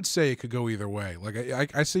 I would say it could go either way.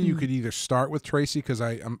 Like I say you could either start with Tracy, because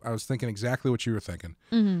I was thinking exactly what you were thinking.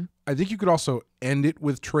 Mm-hmm. I think you could also end it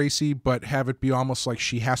with Tracy, but have it be almost like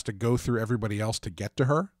she has to go through everybody else to get to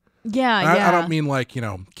her. Yeah, I don't mean like,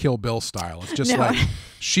 Kill Bill style. It's just like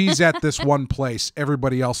she's at this one place.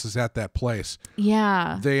 Everybody else is at that place.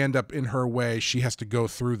 Yeah. They end up in her way. She has to go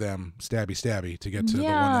through them, stabby, to get to the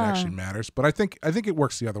one that actually matters. But I think it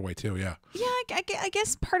works the other way too. Yeah. Yeah, I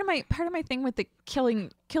guess part of my thing with the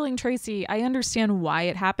killing Tracy, I understand why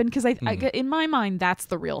it happened because I in my mind that's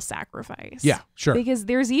the real sacrifice. Yeah, sure. Because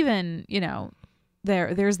there's even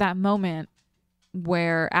there's that moment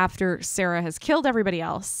where after Sarah has killed everybody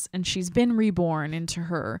else and she's been reborn into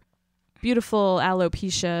her beautiful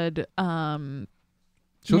alopecia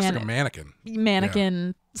she looks like a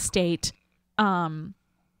mannequin state,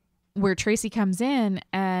 where Tracy comes in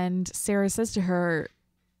and Sarah says to her,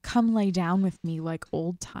 come lay down with me like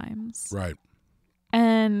old times. Right.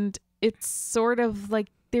 And it's sort of like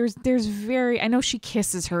there's very, I know she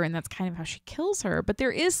kisses her and that's kind of how she kills her, but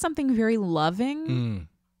there is something very loving.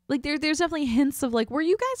 Like there's definitely hints of like, were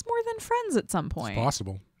you guys more than friends at some point? It's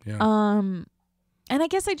possible. Yeah. And I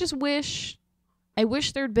guess I just wish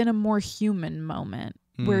there'd been a more human moment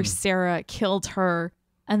where Sarah killed her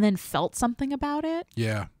and then felt something about it.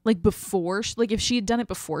 Yeah. Like before, like if she had done it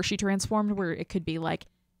before she transformed, where it could be like,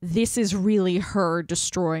 this is really her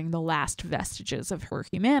destroying the last vestiges of her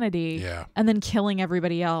humanity. Yeah. And then killing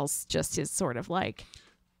everybody else just is sort of like.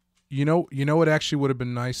 You know what actually would have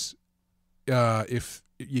been nice if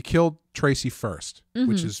you killed Tracy first,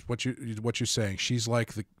 which is what you're saying. She's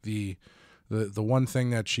like the one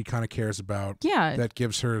thing that she kind of cares about. Yeah. That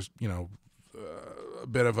gives her, a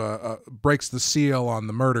bit of a breaks the seal on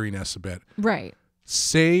the murderiness a bit. Right.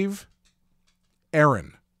 Save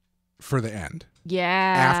Erin for the end. Yeah.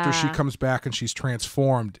 After she comes back and she's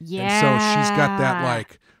transformed. Yeah. And so she's got that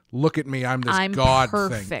like, look at me, I'm this god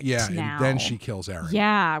thing. Yeah. Now. And then she kills Erin.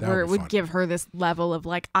 Yeah. Where it would give her this level of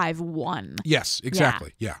like, I've won. Yes,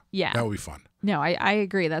 exactly. Yeah. Yeah. That would be fun. No, I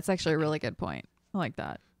agree. That's actually a really good point. I like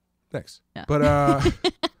that. Thanks. Yeah. But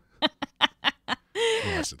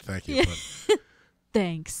listen, thank you. But,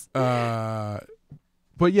 thanks.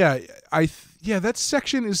 But yeah, that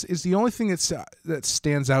section is the only thing that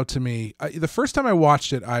stands out to me. The first time I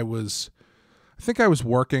watched it, I think I was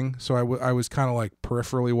working, so I was kind of like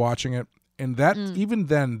peripherally watching it, and that even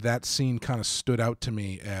then that scene kind of stood out to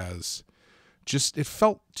me as just, it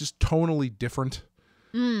felt just tonally different.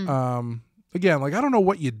 Again, like I don't know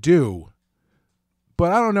what you do,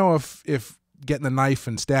 but I don't know if getting the knife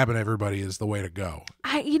and stabbing everybody is the way to go.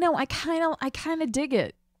 I kind of dig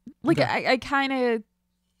it. Like okay. I kind of,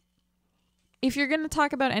 if you're going to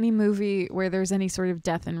talk about any movie where there's any sort of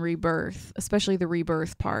death and rebirth, especially the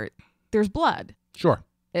rebirth part, there's blood. Sure.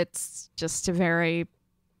 It's just a very,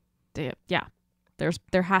 there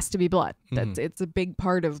has to be blood. It's a big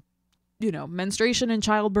part of, menstruation and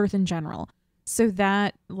childbirth in general. So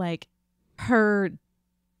that like her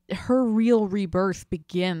real rebirth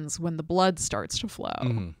begins when the blood starts to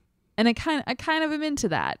flow. And I kind of am into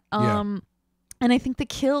that. And I think the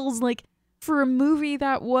kills, like for a movie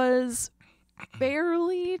that was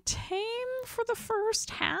barely tame for the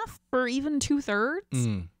first half or even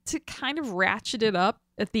 2/3, to kind of ratchet it up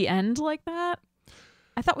at the end like that,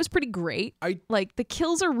 I thought was pretty great. Like the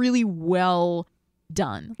kills are really well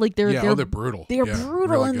done. Like they're brutal. They're brutal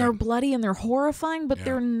really and good. They're bloody and they're horrifying, but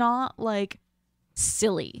they're not like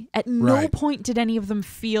silly. At no point did any of them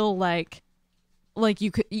feel like Like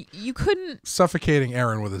you couldn't. Suffocating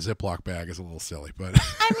Aaron with a Ziploc bag is a little silly, but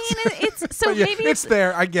I mean, it's so yeah, maybe it's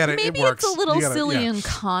there. I get it. Maybe it works. it's a little silly in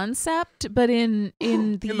concept, but in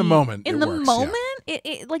the moment,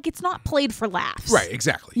 it like it's not played for laughs. Right.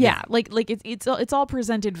 Exactly. Yeah. Like it's all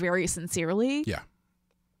presented very sincerely. Yeah.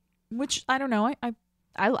 Which I don't know.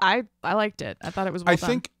 I liked it. I thought it was well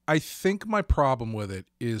done. I think my problem with it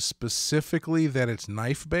is specifically that it's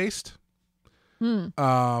knife based.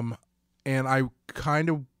 And I kind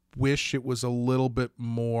of wish it was a little bit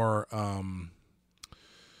more, I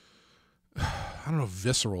don't know if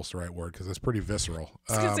visceral is the right word because it's pretty visceral.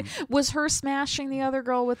 Was her smashing the other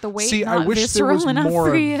girl with the weight see, not I wish there visceral was enough more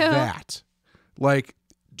for of you? that. Like,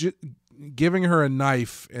 giving her a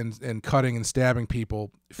knife and cutting and stabbing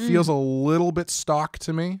people feels a little bit stock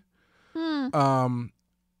to me.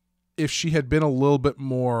 If she had been a little bit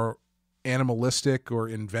more animalistic or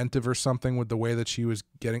inventive or something with the way that she was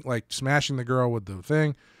getting, like smashing the girl with the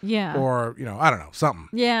thing, or I don't know, something,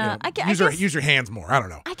 use your hands more. I don't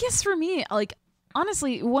know. I guess for me, like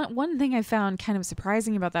honestly, one thing I found kind of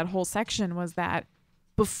surprising about that whole section was that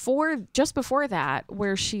just before that,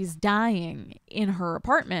 where she's dying in her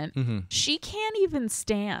apartment, she can't even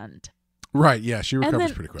stand. Right? Yeah, she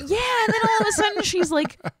recovers pretty quickly. Yeah, and then all of a sudden she's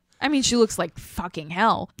like. I mean, she looks like fucking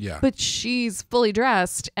hell. Yeah. But she's fully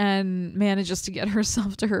dressed and manages to get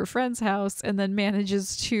herself to her friend's house and then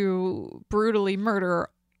manages to brutally murder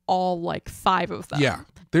all like 5 of them. Yeah.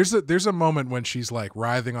 There's a moment when she's like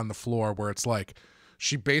writhing on the floor where it's like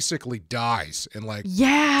she basically dies and like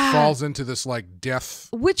falls into this like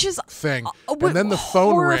death thing. And then the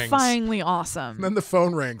phone rings. Horrifyingly awesome. And then the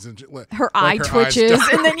phone rings and her eye twitches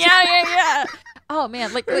and then yeah. Oh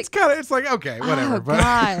man, it's like okay, whatever. Oh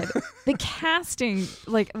God, the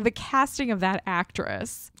casting of that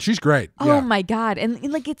actress. She's great. Oh my God,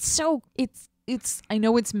 and like it's I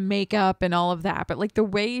know it's makeup and all of that, but like the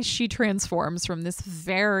way she transforms from this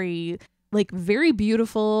very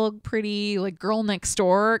beautiful, pretty like girl next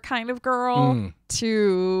door kind of girl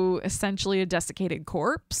to essentially a desiccated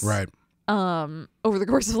corpse. Right. Over the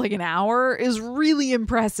course of like an hour is really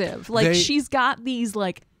impressive. Like she's got these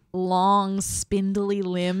like long spindly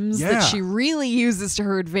limbs that she really uses to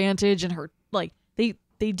her advantage, and her like they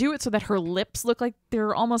do it so that her lips look like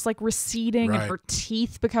they're almost like receding, and her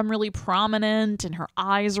teeth become really prominent, and her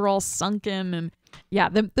eyes are all sunken, and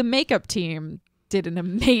the makeup team did an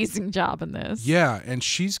amazing job in this. Yeah, and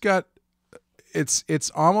she's got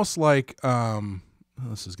it's almost like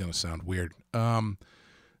this is gonna sound weird.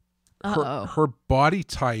 Her body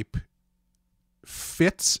type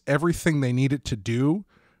fits everything they need it to do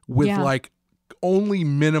with like only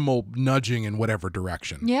minimal nudging in whatever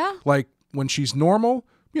direction. Yeah. Like when she's normal,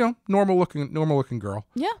 normal looking girl.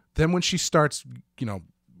 Yeah. Then when she starts,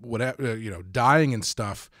 whatever, dying and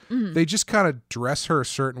stuff, they just kind of dress her a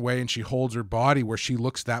certain way, and she holds her body where she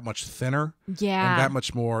looks that much thinner. Yeah. And that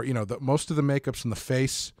much more, most of the makeup's in the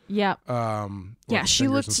face. Yeah. She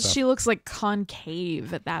looks like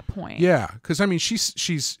concave at that point. Yeah, because I mean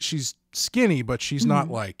she's skinny, but she's not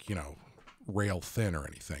like rail thin or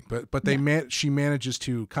anything. But she manages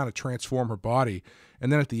to kind of transform her body,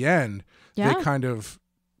 and then at the end they kind of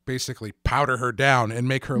basically powder her down and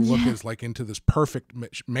make her look as like into this perfect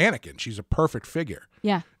mannequin. She's a perfect figure.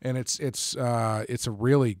 Yeah, and it's a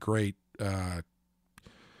really great. Now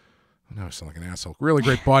I sound like an asshole. Really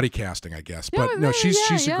great body casting, I guess. But no, she's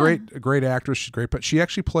a great actress. She's great, but she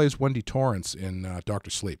actually plays Wendy Torrance in Dr.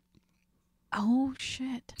 Sleep. Oh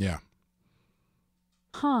shit. Yeah.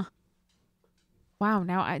 Huh. Wow.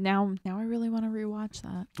 Now I really want to rewatch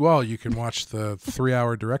that. Well, you can watch the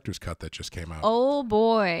 3-hour director's cut that just came out. Oh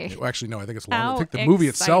boy. Actually, no. I think it's longer. I think the movie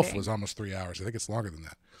itself was almost 3 hours. I think it's longer than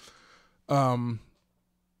that.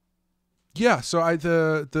 Yeah. So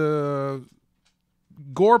the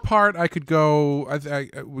gore part, I could go. I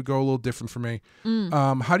would go a little different for me.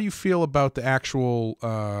 How do you feel about the actual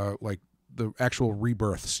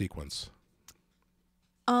rebirth sequence?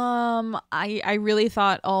 I really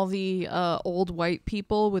thought all the old white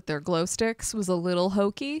people with their glow sticks was a little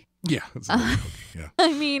hokey. Yeah, it's a little hokey. Yeah.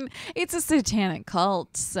 I mean, it's a satanic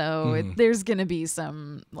cult, so there's gonna be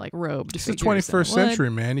some like robed. It's the 21st century,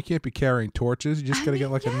 man. You can't be carrying torches. You just gotta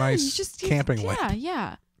get like a nice camping lamp.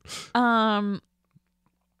 Yeah.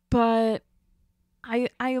 But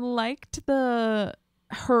I liked her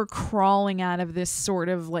crawling out of this sort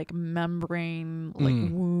of like membrane,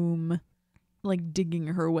 like womb, like digging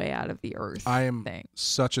her way out of the earth. I am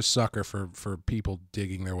such a sucker for people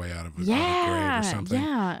digging their way out of a grave or something.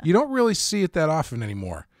 Yeah. You don't really see it that often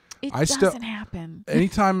anymore. It doesn't happen.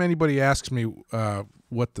 Anytime anybody asks me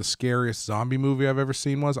what the scariest zombie movie I've ever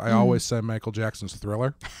seen was, I always say Michael Jackson's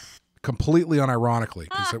Thriller. completely unironically,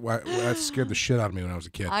 because that scared the shit out of me when I was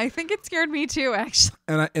a kid. I think it scared me too, actually.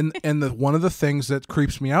 And one of the things that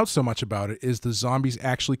creeps me out so much about it is the zombies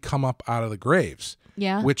actually come up out of the graves.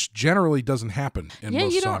 Yeah. Which generally doesn't happen in most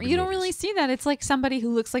zombie you don't movies. really see that. It's like somebody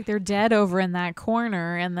who looks like they're dead over in that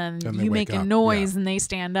corner, and then they you wake make a up, noise and they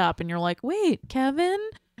stand up, and you're like, wait, Kevin?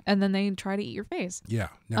 And then they try to eat your face. Yeah,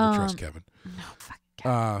 never trust Kevin. No, fuck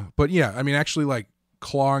Kevin. But yeah, I mean, actually, like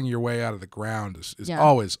clawing your way out of the ground is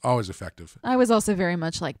always effective. I was also very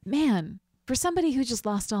much like, man, for somebody who just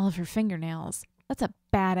lost all of her fingernails, that's a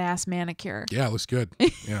badass manicure. Yeah, it looks good.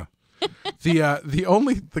 Yeah. The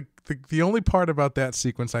only part about that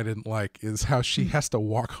sequence I didn't like is how she has to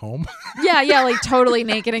walk home. Yeah, like totally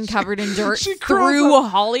naked and covered in dirt through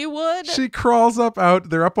Hollywood. She crawls up out.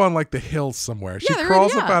 They're up on like the hills somewhere. She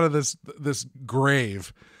crawls up out of this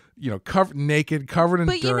grave, naked, covered in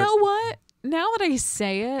dirt. But you know what? Now that I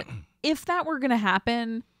say it, if that were going to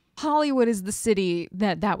happen, Hollywood is the city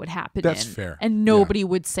that would happen That's in. fair. And nobody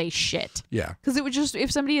would say shit. Yeah. Because it would just, if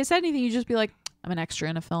somebody had said anything, you'd just be like, I'm an extra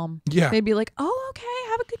in a film. Yeah. They'd be like, oh, okay,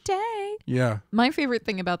 have a good day. Yeah. My favorite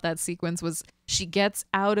thing about that sequence was she gets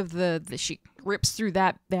out of she rips through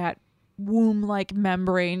that womb-like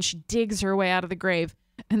membrane. She digs her way out of the grave.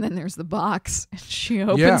 And then there's the box. And she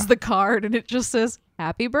opens the card and it just says,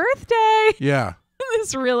 happy birthday. Yeah.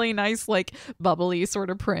 This really nice, like, bubbly sort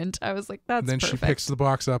of print. I was like, that's perfect. Then she picks the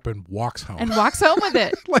box up and walks home. With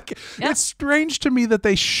it. Like, it's strange to me that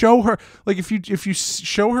they show her, like, if you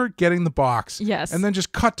show her getting the box, yes, and then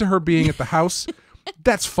just cut to her being at the house,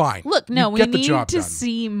 that's fine. Look, no, we need to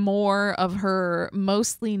see more of her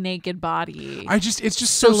mostly naked body. It's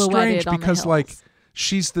just so strange because, like,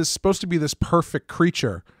 she's supposed to be this perfect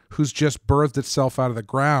creature who's just birthed itself out of the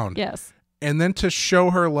ground. Yes. And then to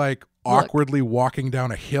show her, like, awkwardly walking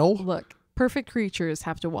down a hill. Look, perfect creatures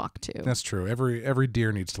have to walk too. That's true. Every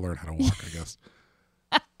deer needs to learn how to walk, I guess.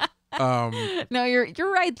 No,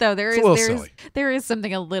 you're right though. There is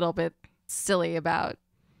something a little bit silly about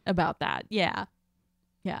that. Yeah.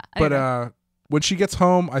 Yeah. But when she gets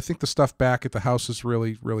home, I think the stuff back at the house is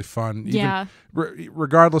really, really fun. Yeah.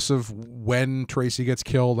 Regardless of when Tracy gets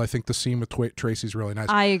killed, I think the scene with Tracy's really nice.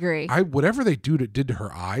 I agree. Whatever they did to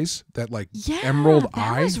her eyes, that like emerald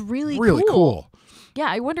eye, that was really cool. Yeah,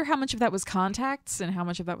 I wonder how much of that was contacts and how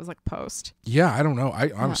much of that was like post. Yeah, I don't know. I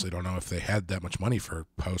honestly don't know if they had that much money for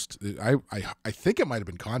post. I think it might have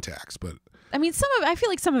been contacts, but I mean, I feel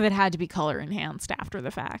like some of it had to be color enhanced after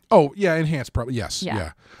the fact. Oh yeah, enhanced probably. Yes,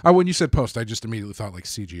 yeah. When you said post, I just immediately thought like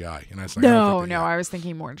CGI, and I was like, I was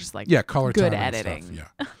thinking more just like color good time editing. And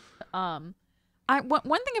stuff, yeah.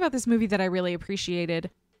 One thing about this movie that I really appreciated,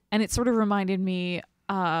 and it sort of reminded me,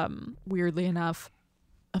 weirdly enough,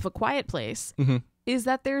 of A Quiet Place, is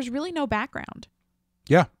that there's really no background.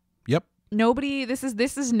 Yeah. Yep. Nobody. This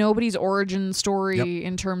is nobody's origin story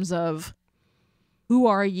in terms of who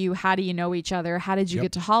are you? How do you know each other? How did you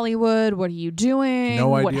get to Hollywood? What are you doing?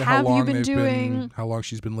 No idea what how have long you been doing? How long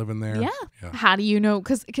she's been living there? Yeah. How do you know?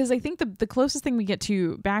 Because I think the closest thing we get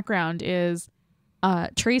to background is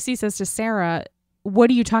Tracy says to Sarah, "What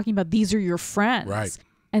are you talking about? These are your friends." Right.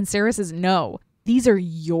 And Sarah says, "No, these are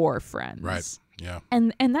your friends." Right. Yeah.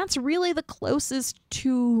 And that's really the closest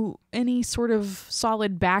to any sort of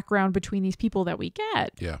solid background between these people that we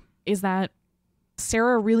get. Yeah. Is that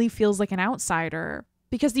Sarah really feels like an outsider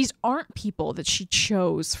because these aren't people that she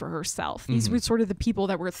chose for herself. These were sort of the people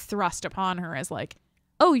that were thrust upon her as like,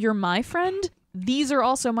 oh, you're my friend? These are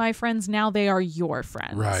also my friends. Now they are your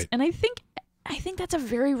friends. Right. And I think that's a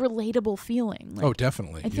very relatable feeling. Like, oh,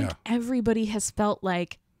 definitely. I think everybody has felt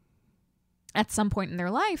like at some point in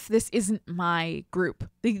their life, this isn't my group.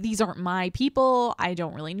 These aren't my people. I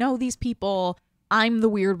don't really know these people. I'm the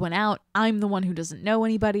weird one out. I'm the one who doesn't know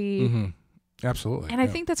anybody. Mm-hmm. Absolutely. And I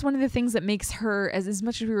think that's one of the things that makes her, as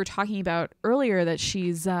much as we were talking about earlier, that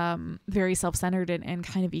she's very self-centered and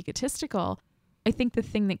kind of egotistical. I think the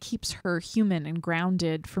thing that keeps her human and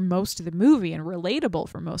grounded for most of the movie and relatable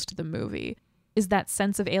for most of the movie is that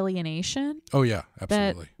sense of alienation. Oh, yeah,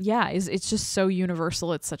 absolutely. It's just so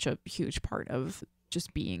universal. It's such a huge part of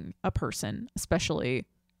just being a person, especially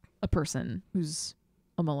a person who's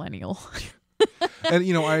a millennial.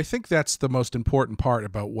 And, I think that's the most important part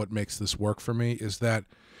about what makes this work for me is that,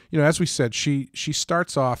 as we said, she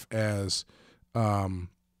starts off as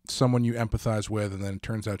someone you empathize with, and then it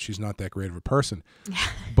turns out she's not that great of a person.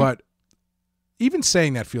 But even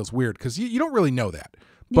saying that feels weird because you don't really know that.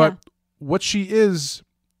 But what she is,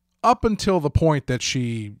 up until the point that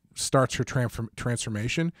she starts her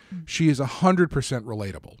transformation, she is 100%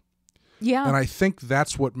 relatable. Yeah. And I think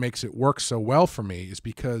that's what makes it work so well for me is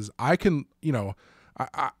because I can,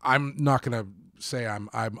 I'm not going to say I'm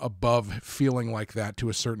above feeling like that to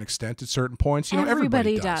a certain extent at certain points. You know,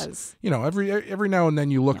 Everybody everybody does. You know, every now and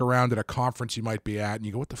then you look around at a conference you might be at and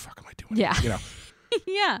you go, what the fuck am I doing? Yeah. You know.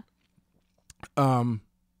 Yeah. And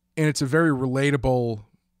it's a very relatable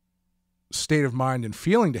state of mind and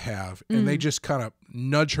feeling to have, and they just kind of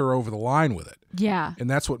nudge her over the line with it. Yeah. And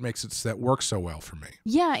that's what makes that work so well for me.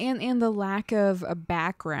 Yeah, and the lack of a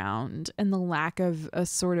background and the lack of a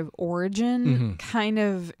sort of origin kind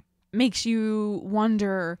of makes you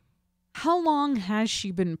wonder, how long has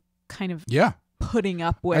she been kind of putting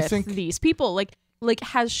up with these people? Like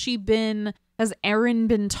has Aaron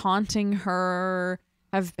been taunting her?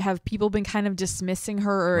 Have people been kind of dismissing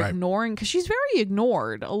her or ignoring? Because she's very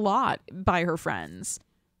ignored a lot by her friends.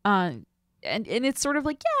 And it's sort of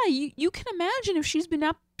like, yeah, you can imagine if she's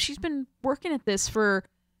been working at this for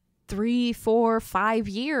 3, 4, 5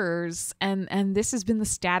 years, and this has been the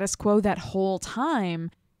status quo that whole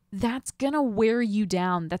time. That's gonna wear you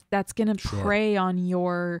down. That's gonna prey on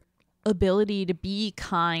your ability to be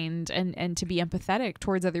kind and to be empathetic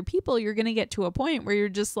towards other people. You're gonna get to a point where you're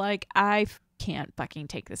just like, I can't fucking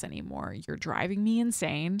take this anymore. You're driving me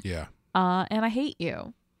insane. Yeah. And I hate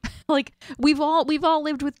you. Like we've all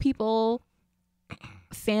lived with people,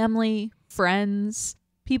 family, friends,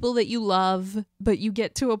 people that you love, but you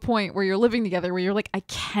get to a point where you're living together where you're like, I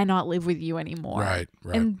cannot live with you anymore. Right.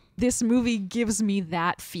 And this movie gives me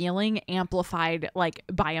that feeling amplified like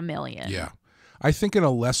by a million. Yeah. I think in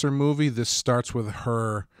a lesser movie, this starts with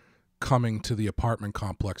her coming to the apartment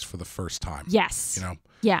complex for the first time. Yes. You know?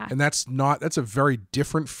 Yeah. And that's a very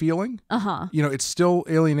different feeling. Uh-huh. You know, it's still,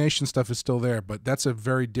 alienation stuff is still there, but that's a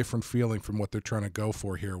very different feeling from what they're trying to go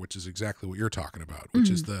for here, which is exactly what you're talking about, which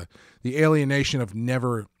is the alienation of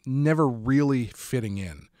never really fitting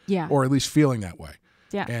in. Yeah. Or at least feeling that way.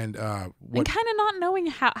 Yeah. And kind of not knowing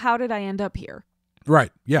how did I end up here?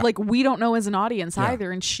 Right. Yeah. Like we don't know as an audience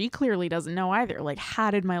either, and she clearly doesn't know either. Like,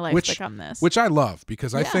 how did my life become this? Which I love,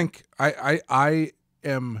 because I think I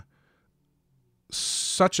am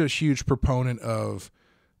such a huge proponent of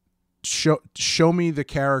show me the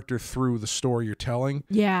character through the story you're telling.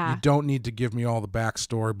 Yeah. You don't need to give me all the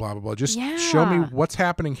backstory, blah, blah, blah. Just show me what's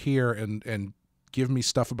happening here and give me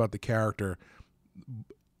stuff about the character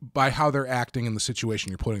by how they're acting in the situation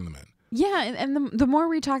you're putting them in. Yeah, and the more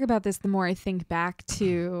we talk about this, the more I think back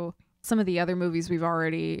to some of the other movies we've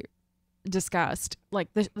already discussed. Like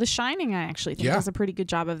The Shining, I actually think does a pretty good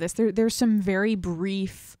job of this. There's some very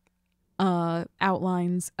brief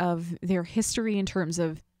outlines of their history in terms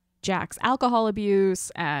of Jack's alcohol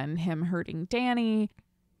abuse and him hurting Danny.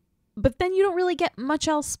 But then you don't really get much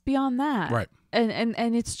else beyond that. Right.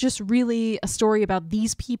 And it's just really a story about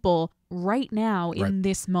these people right now in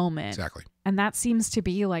this moment. Exactly. And that seems to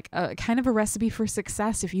be like a kind of a recipe for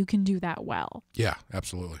success if you can do that well. Yeah,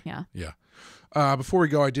 absolutely. Yeah. Yeah. Before we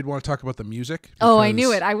go, I did want to talk about the music. Oh, I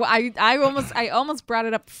knew it. I almost brought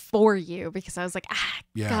it up for you because I was like,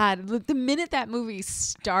 God, the minute that movie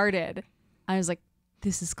started, I was like,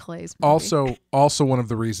 this is Clay's movie. Also one of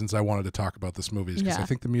the reasons I wanted to talk about this movie is because I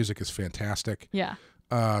think the music is fantastic. Yeah.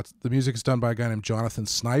 The music is done by a guy named Jonathan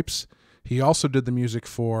Snipes. He also did the music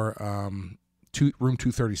for Room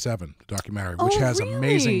 237, the documentary, which has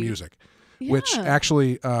amazing music. Yeah. Which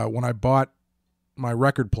actually, when I bought my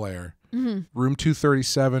record player, Room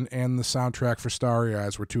 237 and the soundtrack for Starry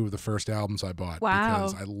Eyes were two of the first albums I bought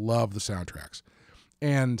because I love the soundtracks.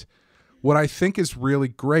 And what I think is really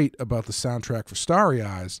great about the soundtrack for Starry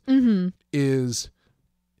Eyes is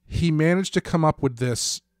he managed to come up with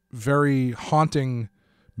this very haunting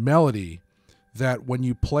melody that when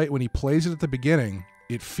he plays it at the beginning,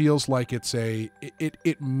 it feels like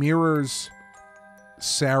it mirrors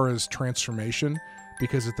Sarah's transformation,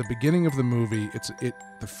 because at the beginning of the movie,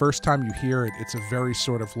 the first time you hear it, it's a very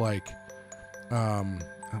sort of like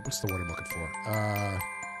what's the word I'm looking for?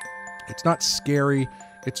 It's not scary.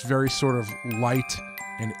 It's very sort of light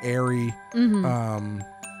and airy.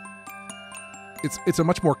 It's a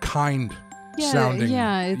much more kind sounding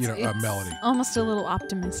melody. Almost a little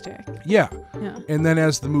optimistic. Yeah. And then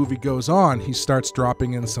as the movie goes on, he starts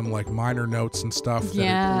dropping in some like minor notes and stuff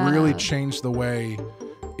that really change the way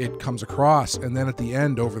it comes across. And then at the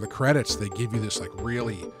end, over the credits, they give you this like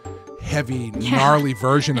really heavy, gnarly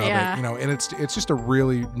version of it, you know, and it's just a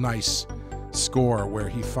really nice score where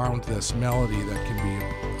he found this melody that can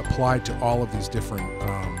be applied to all of these different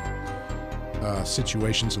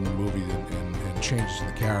situations in the movie and changes in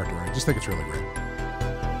the character. I just think it's really great.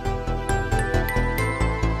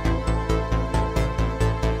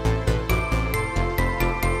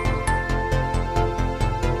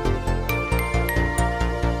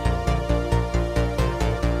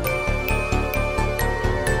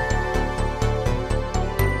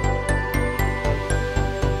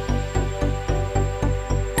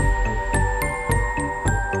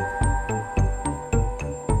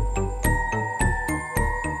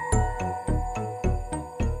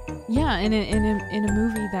 in a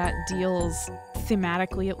movie that deals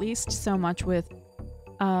thematically, at least, so much with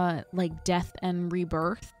like death and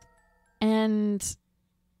rebirth, and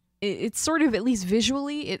it's sort of, at least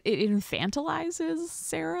visually, it infantilizes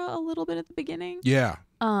Sarah a little bit at the beginning. Yeah.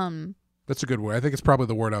 That's a good word. I think it's probably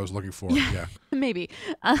the word I was looking for. Yeah. Maybe.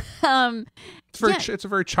 It's a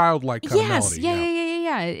very childlike kind of melody.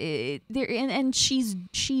 Yeah. And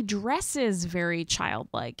she dresses very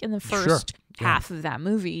childlike in the first half of that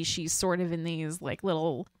movie. She's sort of in these like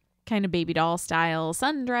little kind of baby doll style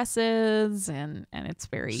sundresses, and it's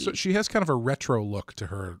very. So she has kind of a retro look to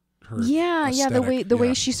her. The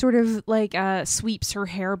way she sort of like sweeps her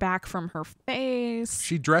hair back from her face.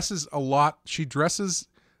 She dresses a lot. She dresses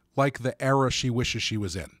like the era she wishes she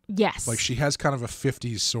was in. Yes. Like she has kind of a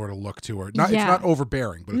 50s sort of look to her. It's not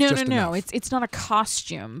overbearing, but it's just enough. It's not a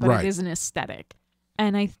costume, but it is an aesthetic.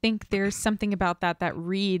 And I think there's something about that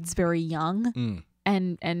reads very young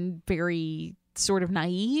and very sort of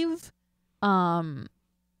naive.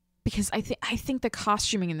 Because I think the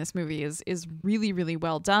costuming in this movie is really, really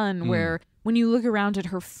well done, where when you look around at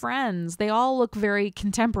her friends, they all look very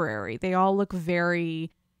contemporary. They all look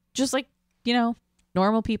very just like,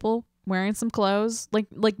 normal people wearing some clothes,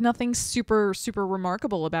 like nothing super, super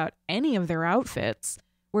remarkable about any of their outfits.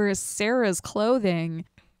 Whereas Sarah's clothing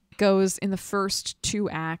goes in the first 2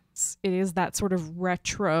 acts. It is that sort of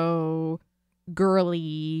retro,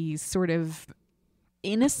 girly, sort of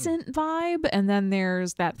innocent vibe, and then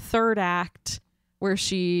there's that 3rd act where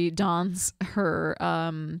she dons her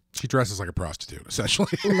she dresses like a prostitute,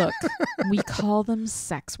 essentially. Look, we call them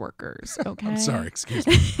sex workers, okay? I'm sorry, excuse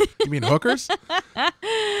me. You mean hookers?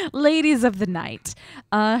 Ladies of the night.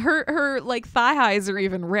 Her like thigh highs are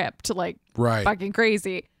even ripped, like fucking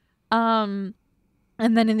crazy. And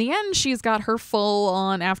then in the end she's got her full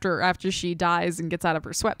on after she dies and gets out of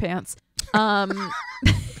her sweatpants.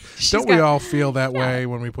 Don't we all feel that way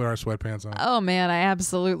when we put our sweatpants on? Oh man, I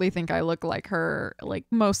absolutely think I look like her. Like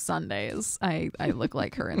most Sundays, I look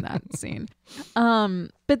like her in that scene.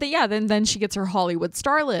 But then she gets her Hollywood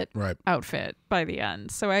starlet outfit by the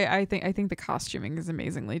end. So I think the costuming is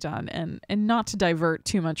amazingly done, and not to divert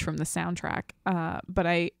too much from the soundtrack. But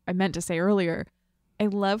I meant to say earlier, I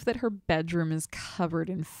love that her bedroom is covered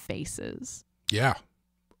in faces. Yeah,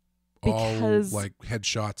 because all like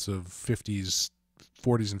headshots of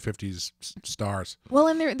 40s and 50s stars. Well,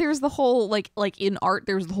 and there's the whole like in art,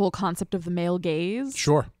 there's the whole concept of the male gaze.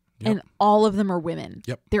 Sure. Yep. And all of them are women.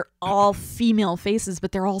 Yep. They're all female faces,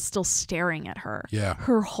 but they're all still staring at her. Yeah.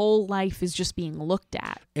 Her whole life is just being looked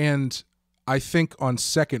at. And I think on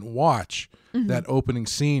second watch, that opening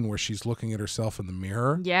scene where she's looking at herself in the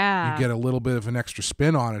mirror, you get a little bit of an extra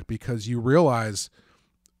spin on it, because you realize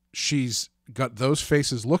she's got those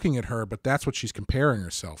faces looking at her, but that's what she's comparing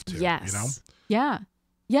herself to. Yes. Yeah.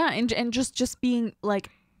 And just being like,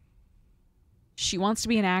 she wants to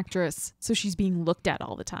be an actress, so she's being looked at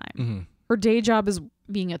all the time. Her day job is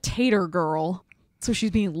being a tater girl, so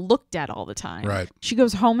she's being looked at all the time. Right. She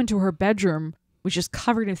goes home into her bedroom, which is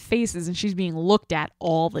covered in faces, and she's being looked at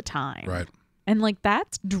all the time. Right. And like,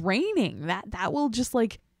 that's draining. That will just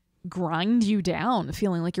like grind you down,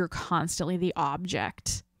 feeling like you're constantly the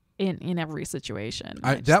object in every situation.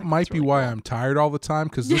 That might be why I'm tired all the time,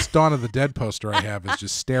 because this Dawn of the Dead poster I have is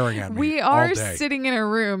just staring at me We all are day. sitting in a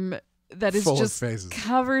room that is Full of just faces.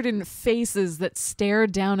 covered in faces that stare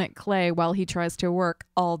down at Clay while he tries to work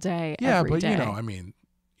all day, every day.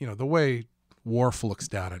 The way Worf looks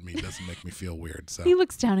down at me doesn't make me feel weird. So he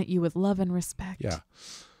looks down at you with love and respect. Yeah.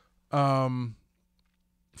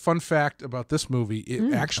 Fun fact about this movie,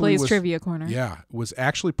 it actually Clay's was Trivia Corner. Yeah, was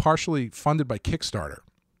actually partially funded by Kickstarter.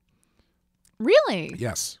 Really?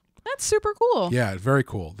 Yes. That's super cool. Yeah, very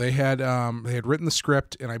cool. They had written the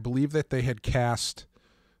script, and I believe that they had cast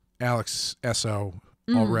Alex Essoe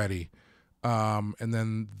already. And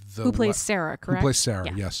then who plays Sarah, correct? Who plays Sarah,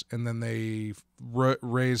 yeah. yes. And then they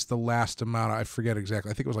raised the last amount. I forget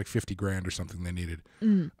exactly. I think it was like $50,000 or something they needed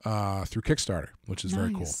through Kickstarter, which is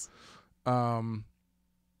very cool.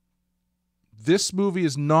 This movie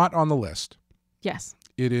is not on the list. Yes.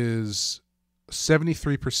 It is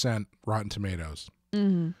 73% Rotten Tomatoes.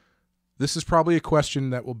 This is probably a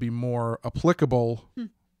question that will be more applicable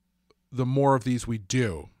the more of these we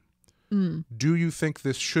do. Do you think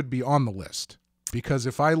this should be on the list? Because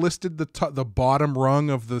if I listed the bottom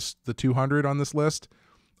rung of the 200 on this list,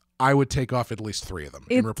 I would take off at least 3 of them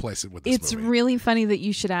and replace it with this movie. It's really funny that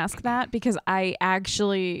you should ask that, because I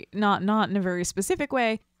actually, not in a very specific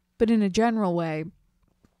way, but in a general way,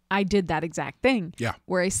 I did that exact thing. Yeah.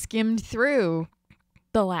 Where I skimmed through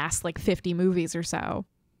the last like 50 movies or so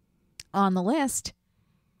on the list,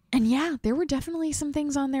 And yeah, there were definitely some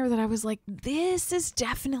things on there that I was like, this is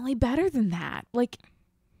definitely better than that. Like,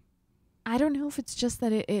 I don't know if it's just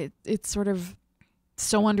that it's sort of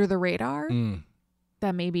so under the radar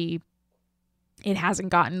that maybe it hasn't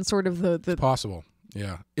gotten sort of the It's possible.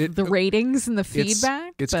 Yeah. the ratings and the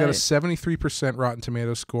feedback. It's got a 73% Rotten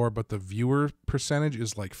Tomatoes score, but the viewer percentage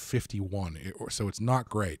is like 51. So it's not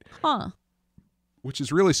great. Huh. Which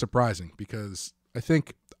is really surprising because I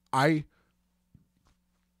think I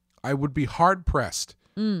would be hard pressed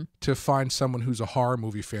to find someone who's a horror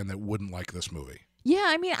movie fan that wouldn't like this movie. Yeah,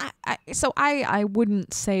 I mean, I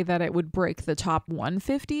wouldn't say that it would break the top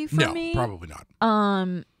 150 for me. No, probably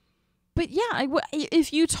not. But yeah,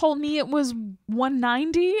 if you told me it was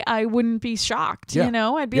 190, I wouldn't be shocked. Yeah. You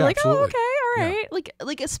know, I'd be Yeah, like, absolutely. oh, okay, all right. Yeah.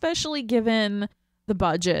 Like especially given the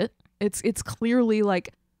budget, it's clearly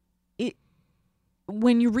like it.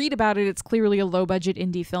 When you read about it, it's clearly a low budget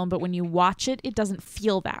indie film, but when you watch it, it doesn't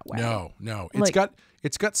feel that way. No.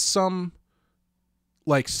 It's got some,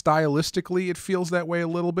 like, stylistically it feels that way a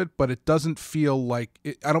little bit, but it doesn't feel like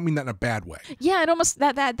it, I don't mean that in a bad way. Yeah, it almost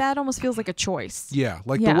that almost feels like a choice. Yeah,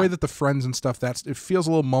 like the way that the friends and stuff, it feels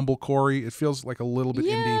a little mumblecore-y. It feels like a little bit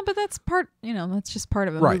indie. Yeah, but that's that's just part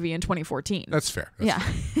of a Right. movie in 2014. That's fair. Yeah.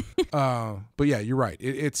 But yeah, you're right.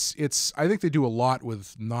 It's I think they do a lot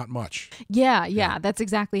with not much. Yeah, that's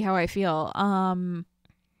exactly how I feel.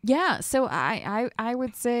 Yeah, so I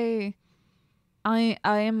would say I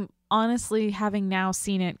am honestly, having now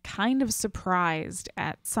seen it, kind of surprised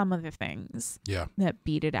at some of the things that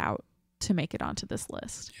beat it out to make it onto this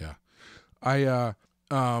list. Yeah. I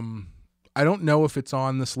don't know if it's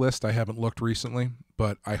on this list. I haven't looked recently,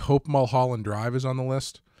 but I hope Mulholland Drive is on the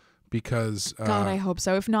list because God, I hope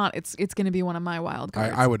so. If not, it's going to be one of my wild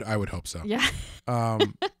cards. I would hope so. Yeah.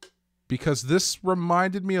 Because this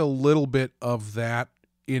reminded me a little bit of that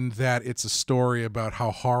in that it's a story about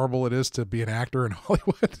how horrible it is to be an actor in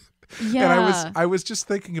Hollywood. Yeah. And I was just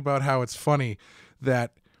thinking about how it's funny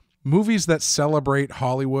that movies that celebrate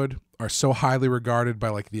Hollywood are so highly regarded by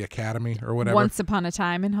like the Academy or whatever. Once Upon a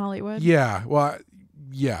Time in Hollywood. Yeah. Well,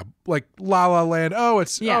 yeah, like La La Land.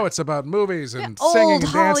 It's about movies and singing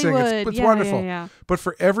and dancing. Hollywood. It's wonderful. Yeah. But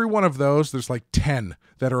for every one of those, there's like 10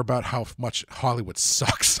 that are about how much Hollywood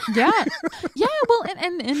sucks. Yeah. Well,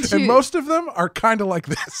 and most of them are kind of like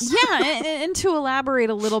this. Yeah, and to elaborate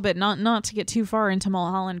a little bit, not to get too far into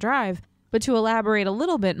Mulholland Drive, but to elaborate a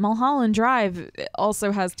little bit, Mulholland Drive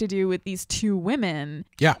also has to do with these two women.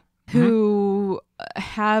 Yeah. Who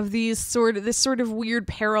have this sort of weird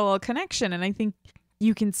parallel connection, and I think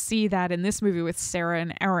you can see that in this movie with Sarah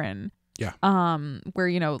and Aaron. Yeah. Where,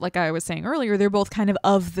 like I was saying earlier, they're both kind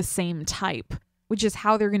of the same type, which is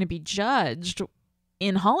how they're going to be judged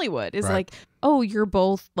in Hollywood. Is like, oh, you're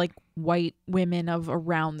both like white women of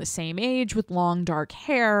around the same age with long dark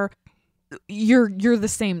hair. You're the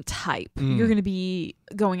same type. You're going to be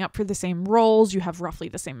going up for the same roles. You have roughly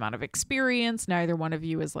the same amount of experience. Neither one of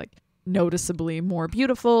you is like noticeably more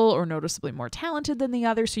beautiful or noticeably more talented than the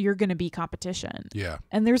other, so you're going to be competition. Yeah.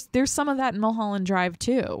 And there's some of that in Mulholland Drive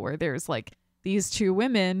too, where there's like these two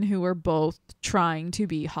women who are both trying to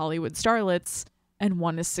be Hollywood starlets, and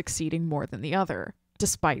one is succeeding more than the other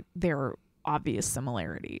despite their obvious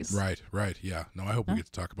similarities. Right. Yeah. No, I hope we get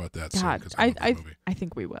to talk about that soon. God, 'Cause I love that movie. I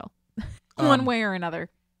think we will. One way or another.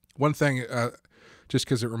 One thing, just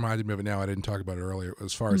because it reminded me of it now, I didn't talk about it earlier,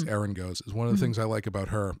 as far as Erin goes, is one of the things I like about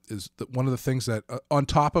her is that one of the things that, on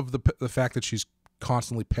top of the fact that she's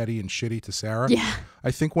constantly petty and shitty to Sarah, I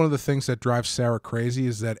think one of the things that drives Sarah crazy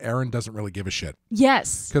is that Erin doesn't really give a shit.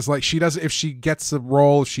 Yes. Because like she doesn't, if she gets the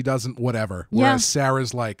role, if she doesn't, whatever. Whereas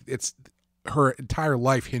Sarah's like, her entire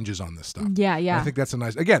life hinges on this stuff. Yeah. And I think that's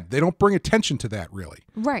again, they don't bring attention to that really.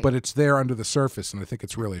 Right. But it's there under the surface, and I think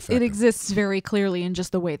it's really effective. It exists very clearly in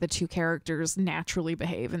just the way the two characters naturally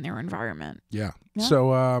behave in their environment. Yeah.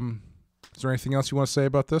 So, is there anything else you want to say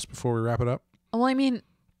about this before we wrap it up? Well, I mean,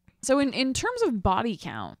 so in terms of body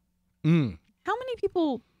count, how many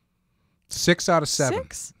people? 6 out of 7.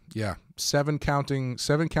 6? Yeah. 7 counting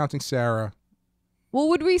Sarah. Well,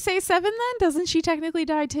 would we say 7 then? Doesn't she technically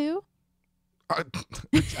die too?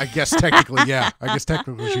 I guess technically, yeah. I guess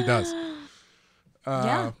technically she does.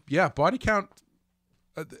 Yeah, body count.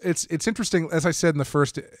 It's interesting. As I said in the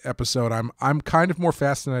first episode, I'm kind of more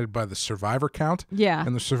fascinated by the survivor count. Yeah.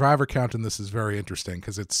 And the survivor count in this is very interesting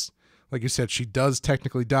because it's, like you said, she does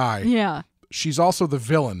technically die. Yeah. She's also the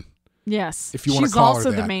villain. Yes. If you want to call her that. She's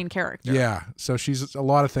also the main character. Yeah. So a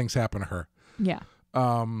lot of things happen to her. Yeah.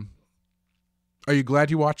 Are you glad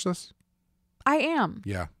you watched this? I am.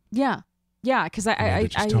 Yeah. Yeah. Yeah, because I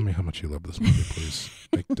just tell me how much you love this movie, please.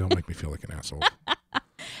 Don't make me feel like an asshole.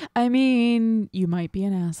 I mean, you might be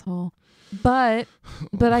an asshole, but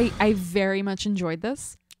I very much enjoyed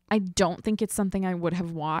this. I don't think it's something I would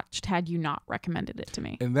have watched had you not recommended it to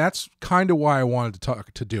me. And that's kind of why I wanted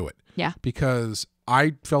to do it. Yeah. Because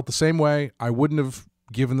I felt the same way. I wouldn't have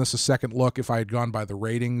given this a second look if I had gone by the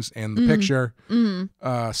ratings and the picture.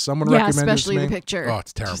 Someone recommended especially it to me. the picture. Oh,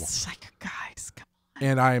 it's terrible. Just like, guys, come on.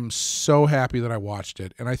 And I am so happy that I watched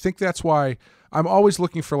it. And I think that's why I'm always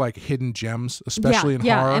looking for like hidden gems, especially in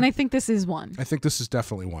horror. Yeah, and I think this is one. I think this is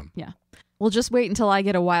definitely one. Yeah. Well, just wait until I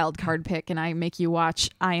get a wild card pick and I make you watch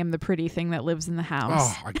I Am the Pretty Thing That Lives in the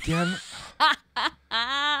House. Oh, again?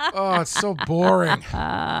 Oh, it's so boring.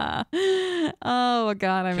 Oh,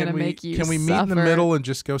 God, I'm going to make you Can we meet in the middle and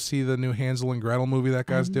just go see the new Hansel and Gretel movie that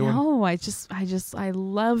guy's doing? No, I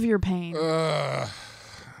love your pain. Okay,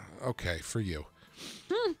 for you.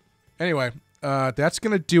 Anyway, that's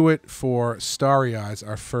going to do it for Starry Eyes,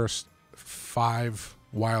 our first 5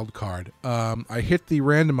 wild card. I hit the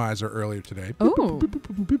randomizer earlier today. Oh.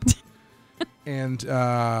 And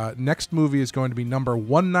next movie is going to be number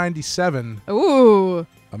 197. Ooh.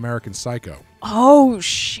 American Psycho. Oh,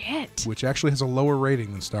 shit. Which actually has a lower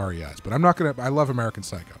rating than Starry Eyes. But I'm not going to... I love American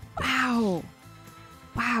Psycho. Wow.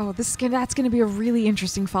 Wow. That's going to be a really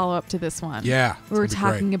interesting follow-up to this one. Yeah. We're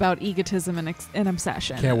talking about egotism and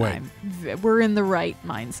obsession. Can't wait. We're in the right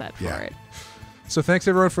mindset for it. So thanks,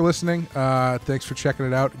 everyone, for listening. Thanks for checking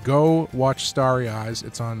it out. Go watch Starry Eyes.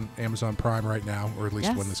 It's on Amazon Prime right now, or at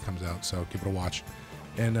least when this comes out. So give it a watch.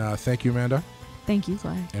 And thank you, Amanda. Thank you,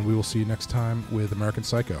 Clay. And we will see you next time with American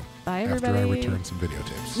Psycho. Bye, everybody. After I return some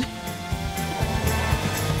videotapes.